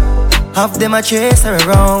road. Half them a chase her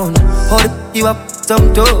around. Hold you up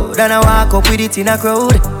some toad and I walk up with it in a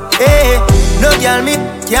crowd. Hey, no girl me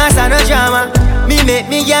can't stand no drama. Me make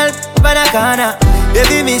me girl pan a corner.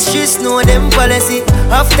 Baby miss she know them policy.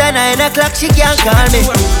 After 9 o'clock she can't call me.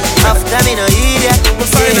 After me no hear that,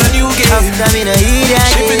 yeah. After me no hear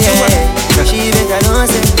that, yeah. She better know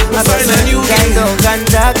say after certain time don't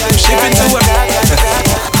contact me. Shipping to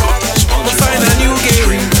find a new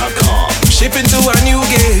game. Shipping to a new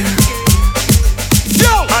game. Yo,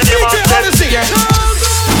 DJ Odyssey. It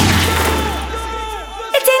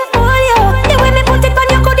ain't all you. The way me put it on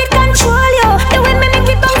you, could it control you? The way me make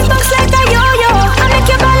it bounce like a yo-yo. I make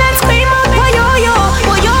your balance scream out, boy yo-yo,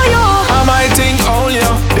 boy yo-yo. I might think all you.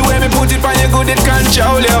 The way me put it on you, good it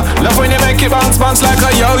control you. Love when you make it bounce like a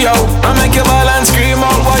yo-yo. I make your balance scream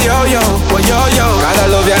out, boy yo-yo, boy yo-yo. God I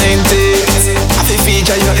love your intent. I feel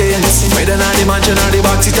feature your ends. Whether not the mansion or the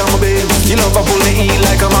box it on my bed. You love to pull me in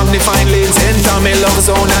like a magnifying lens. Enter me love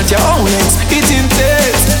zone at your own ends. It's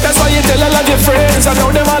intense. That's why you tell all of your friends. I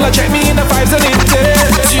know them all check me in the vibes and intent.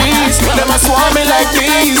 Jeez, them a swarm me like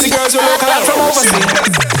bees. The girls will look a lot from overseas.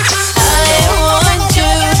 I want you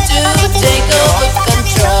to take over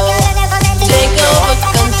control. Take over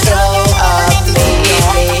control of me.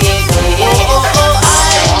 Oh,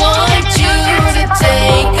 I want you to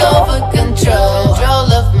take over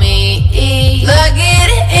control of me. Plug it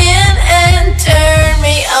in and turn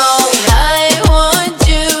me on. I want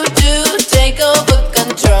you to take over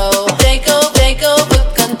control. Take over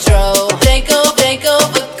control. Take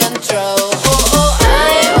over control. Oh, I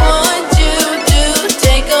want you to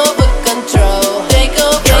take over control. Take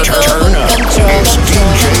over control. It's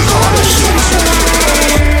DJ Odyssey.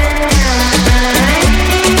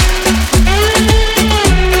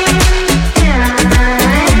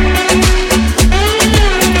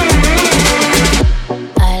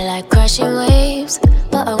 I like crashing waves,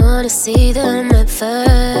 but I wanna see them at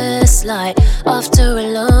first light after a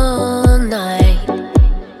long night.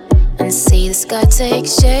 And see the sky take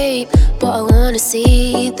shape, but I wanna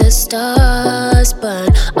see the stars burn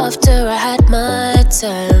after I had my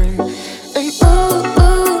turn. And ooh,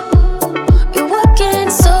 you're working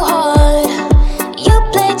so hard. You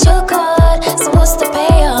played your card, supposed to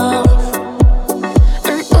pay off.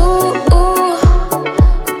 And ooh,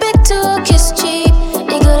 big talk is cheap.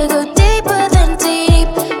 You gotta go deeper than deep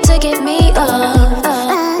to get me off.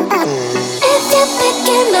 If you're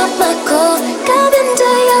picking up my call, come and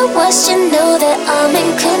do your worst. You know that I'm in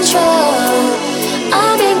control.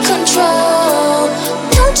 I'm in control.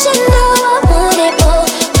 Don't you know I want it all?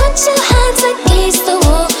 Put your hands against the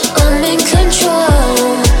wall. I'm in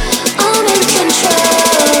control. I'm in control.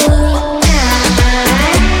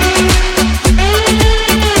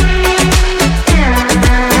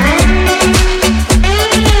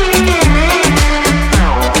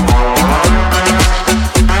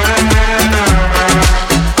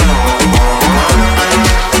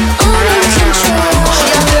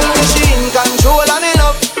 She in control of me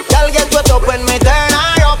love. Girl get wet up when me turn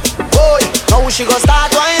her up. Boy, how she go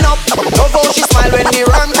start wind up. Love how she smile when me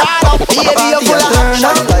run her up. Baby, you full of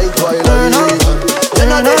action like Twilight. You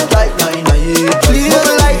know that like 998.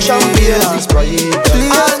 Move like champagne and Sprite.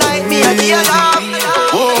 All night me a day off.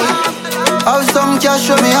 Have some cash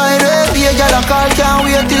show me high rate. Be a girl a call, can't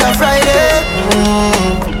wait till a Friday.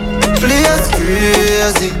 Place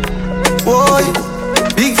crazy, boy.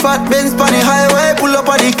 Big fat Benz on the highway. Pull up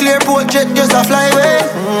on the Clearport jet, just a flyway.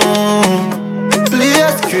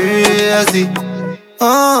 Place crazy.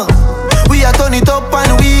 We a turn it up on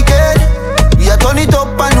the weekend. We a turn it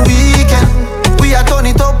up on the weekend. We a turn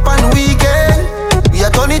it up on the weekend. We a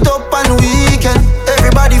turn it up on the weekend.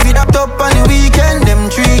 Everybody feed up on the weekend. Them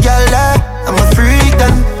three gal there, I'm a freak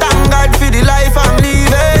them. Thank God for the life I'm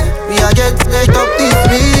living. We a get set up this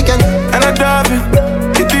weekend. And I dive in,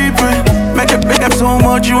 get deep in. Make it big up so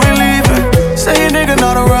much you ain't leaving. Say your nigga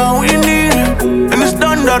not around, we need him.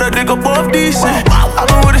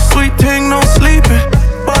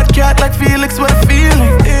 Felix, what a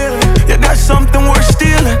feeling. You got something worth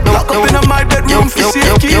stealing. Lock up in my bedroom for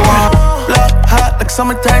safekeeping. Block hot like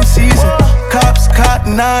summertime season. Cops caught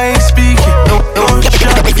and I ain't speaking.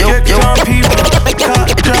 Gunshot, get John people.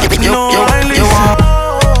 Caught drops, no, I ain't listen.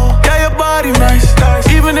 Yeah, your body nice.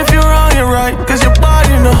 Even if you're wrong, you're right. Cause your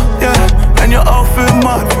body know, yeah. And your outfit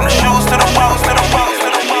mad. From the shoes to the walls, to the walls, to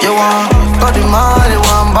the walls. You want body mad, you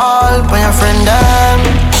want ball for your friend them.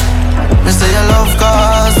 Me say your love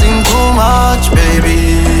costing too much,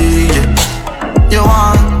 baby. You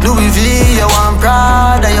want Louis V, you want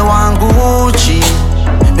Prada, you want Gucci.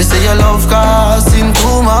 Me say your love costing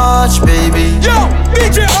too much, baby. Yo,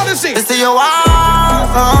 DJ Odyssey. Me say you want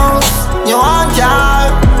house, you want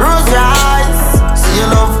car, Rolls Royce. Say your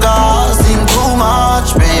love costing too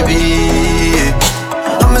much, baby.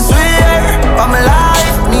 I'm a swear, I'm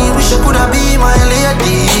alive. Me wish you coulda be my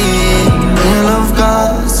lady. Your love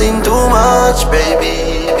costing too much,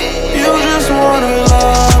 baby. You just wanna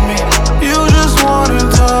love me. You just wanna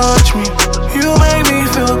touch me. You make me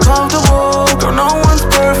feel comfortable. Girl, no one's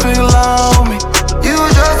perfect, allow me. You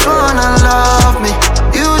just wanna love me.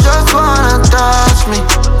 You just wanna touch me.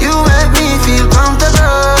 You make me feel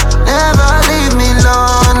comfortable. Never leave me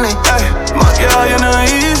lonely. Hey, my girl, you're not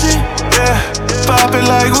easy. Yeah, pop it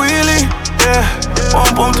like wheelie. Yeah,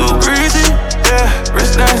 pump on too breezy. Yeah,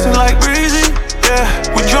 wrist dancing like breezy. Yeah,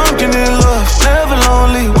 we drunk in love, never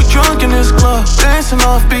lonely. We drunk in this club, dancing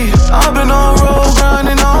off beat. I've been on road,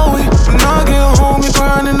 grinding all week. When I get home, you're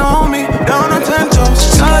grinding on me. Down on 10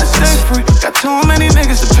 toes, gotta stay free. Got too many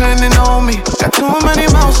niggas depending on me. Got too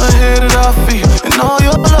many mouths ahead of our feet. And all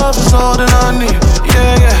your love is all that I need.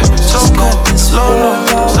 Yeah, yeah, so cool, slow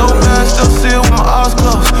low, so bad, still see it with my eyes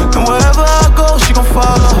closed. And wherever I go, she gon'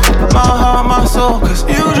 follow. My heart, my soul, cause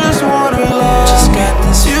you just wanna love me.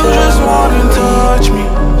 You just wanna touch me.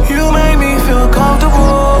 You make me feel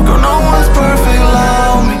comfortable. Girl, no one's perfect,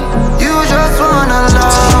 allow me. You just wanna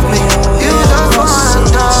love me. You just wanna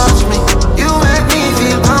touch me. You make me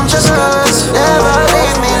feel comfortable. Never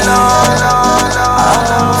leave me alone. I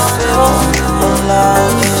wanna feel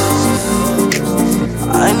alive.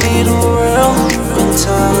 I need a real good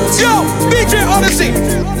time. Yo, DJ Odyssey.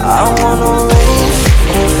 I wanna rave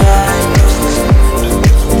all night.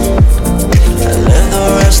 I live the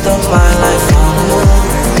rest of my life on the moon.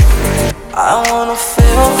 I wanna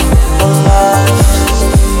feel alive.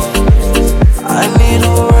 I need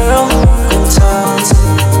a real good time.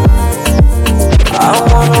 I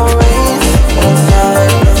wanna rave all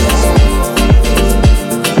night.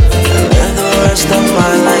 I live the rest of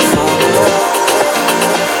my life on the moon.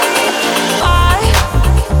 I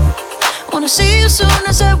wanna see you soon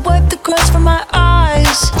as I wipe the crust from my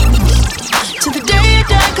eyes. To the day I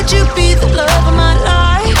die, could you be the love of my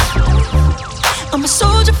life? I'm a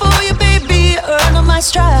soldier for you, baby, I earn all my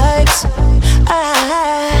stripes.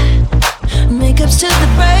 Makeups to the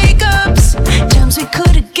breakups, times we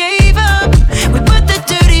could've gave up. We put the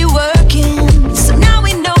dirty work in, so now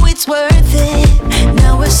we know it's worth it.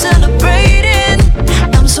 Now we're celebrating,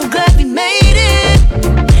 I'm so glad we made it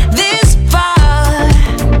this far.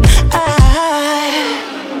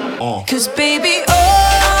 Cause baby,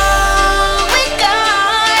 all we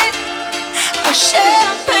got are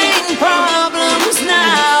champagne problems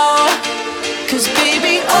now. Cause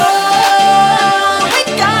baby, all we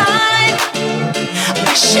got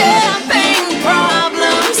are champagne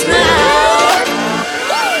problems now.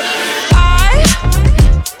 I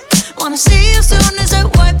wanna see you soon as I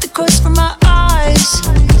wipe the crust from my eyes.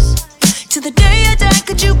 To the day I die,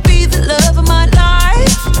 could you be the love of my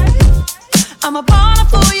life? I'm a baller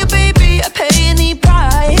for you, baby, I pay any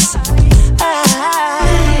price.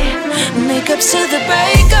 Makeups to the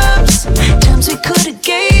breakups, times we could've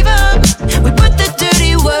gave up. We put the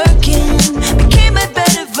dirty work in, became a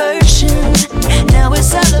better version. Now we're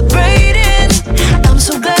celebrating, I'm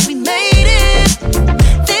so glad we made it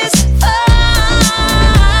this far.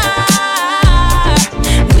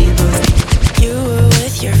 You were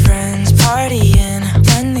with your friends partying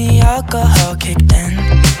when the alcohol kicked in.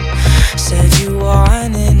 Said you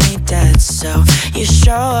wanted me dead, so you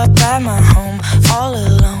show up at my home all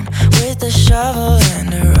alone with a shovel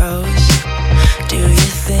and a rose. Do you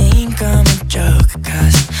think I'm a joke?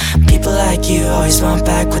 Cause people like you always want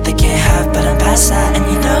back what they can't have, but I'm past that and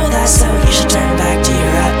you know that, so you should turn back to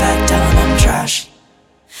your right back, tell them I'm trash.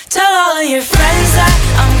 Tell all of your friends that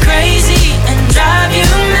I'm crazy and drive you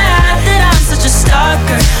mad, that I'm such a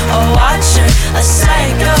stalker, a watcher, a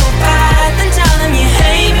psychopath, and tell them you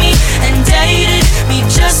hate me and dated me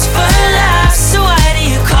just for laughs. So why do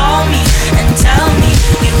you call me and tell me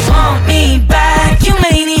you want me back? You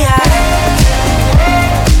maniac.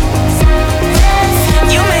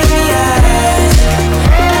 You make me out.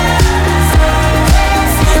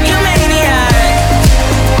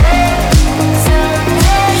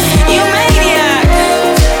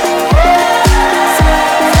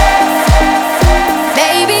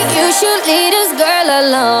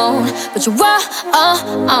 phone, but you won't.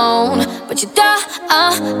 But you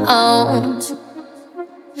don't.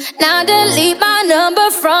 Now delete my number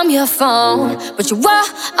from your phone, but you won't.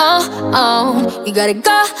 You gotta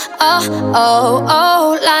go,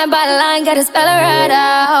 line by line, gotta spell it right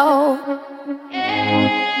out.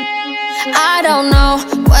 I don't know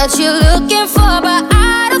what you're looking for, but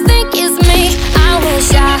I don't think it's me. I wish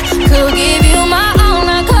I could give you my own.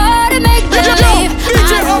 I couldn't make believe.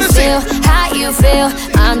 I don't feel how you feel.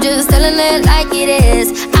 I'm just telling it like it is.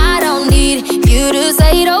 I don't need you to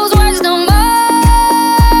say those words no more.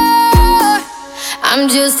 I'm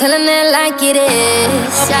just telling it like it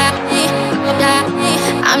is.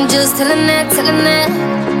 I'm just telling it.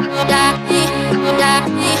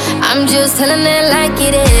 I'm just telling it like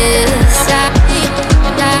it is.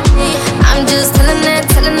 I'm just telling it.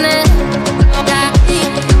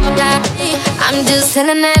 I'm just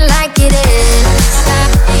telling it like it is.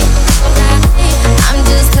 I'm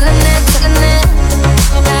just telling it.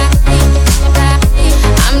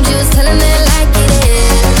 I'm just telling it like it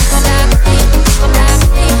is.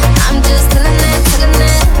 I'm just telling it.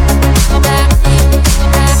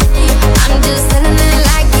 I'm just telling it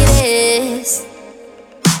like it is.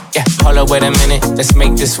 Yeah, hold up, wait a minute, let's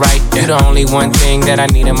make this right. You the only one thing that I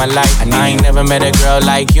need in my life. I ain't never met a girl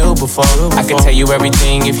like you before. I can tell you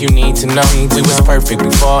everything if you need to know. We was perfect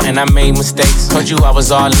before and I made mistakes. Told you I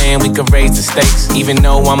was all in, we could raise the stakes. Even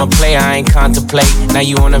though I'm a player, I ain't contemplate. Now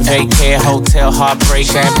you on a vacay, hotel, heartbreak,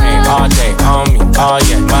 champagne all day, on me, oh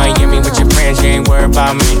yeah. Miami with your friends, you ain't worried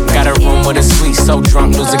about me. Got a room with a suite, so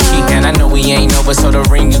drunk, lose a key. And I know we ain't over, so the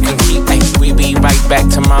ring you can keep. Ay, we be right back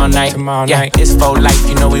tomorrow night. Yeah, it's for life,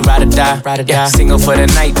 you know we ride or die. Yeah, single for the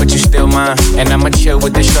night, but you still mine. And I'ma chill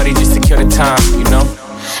with the shorty just to kill the time, you know.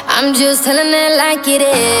 I'm just telling it like it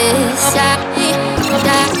is.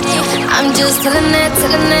 I'm just telling it.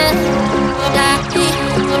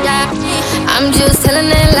 I'm just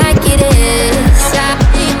telling it like it is.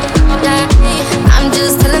 I'm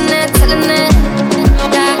just telling it.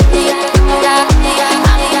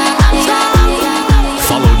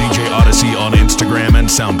 Follow DJ Odyssey on Instagram and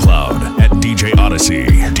SoundCloud at DJ Odyssey,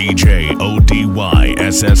 DJODYSSEY,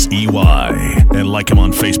 and like him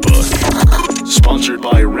on Facebook. Sponsored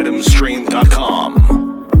by RhythmStream.com.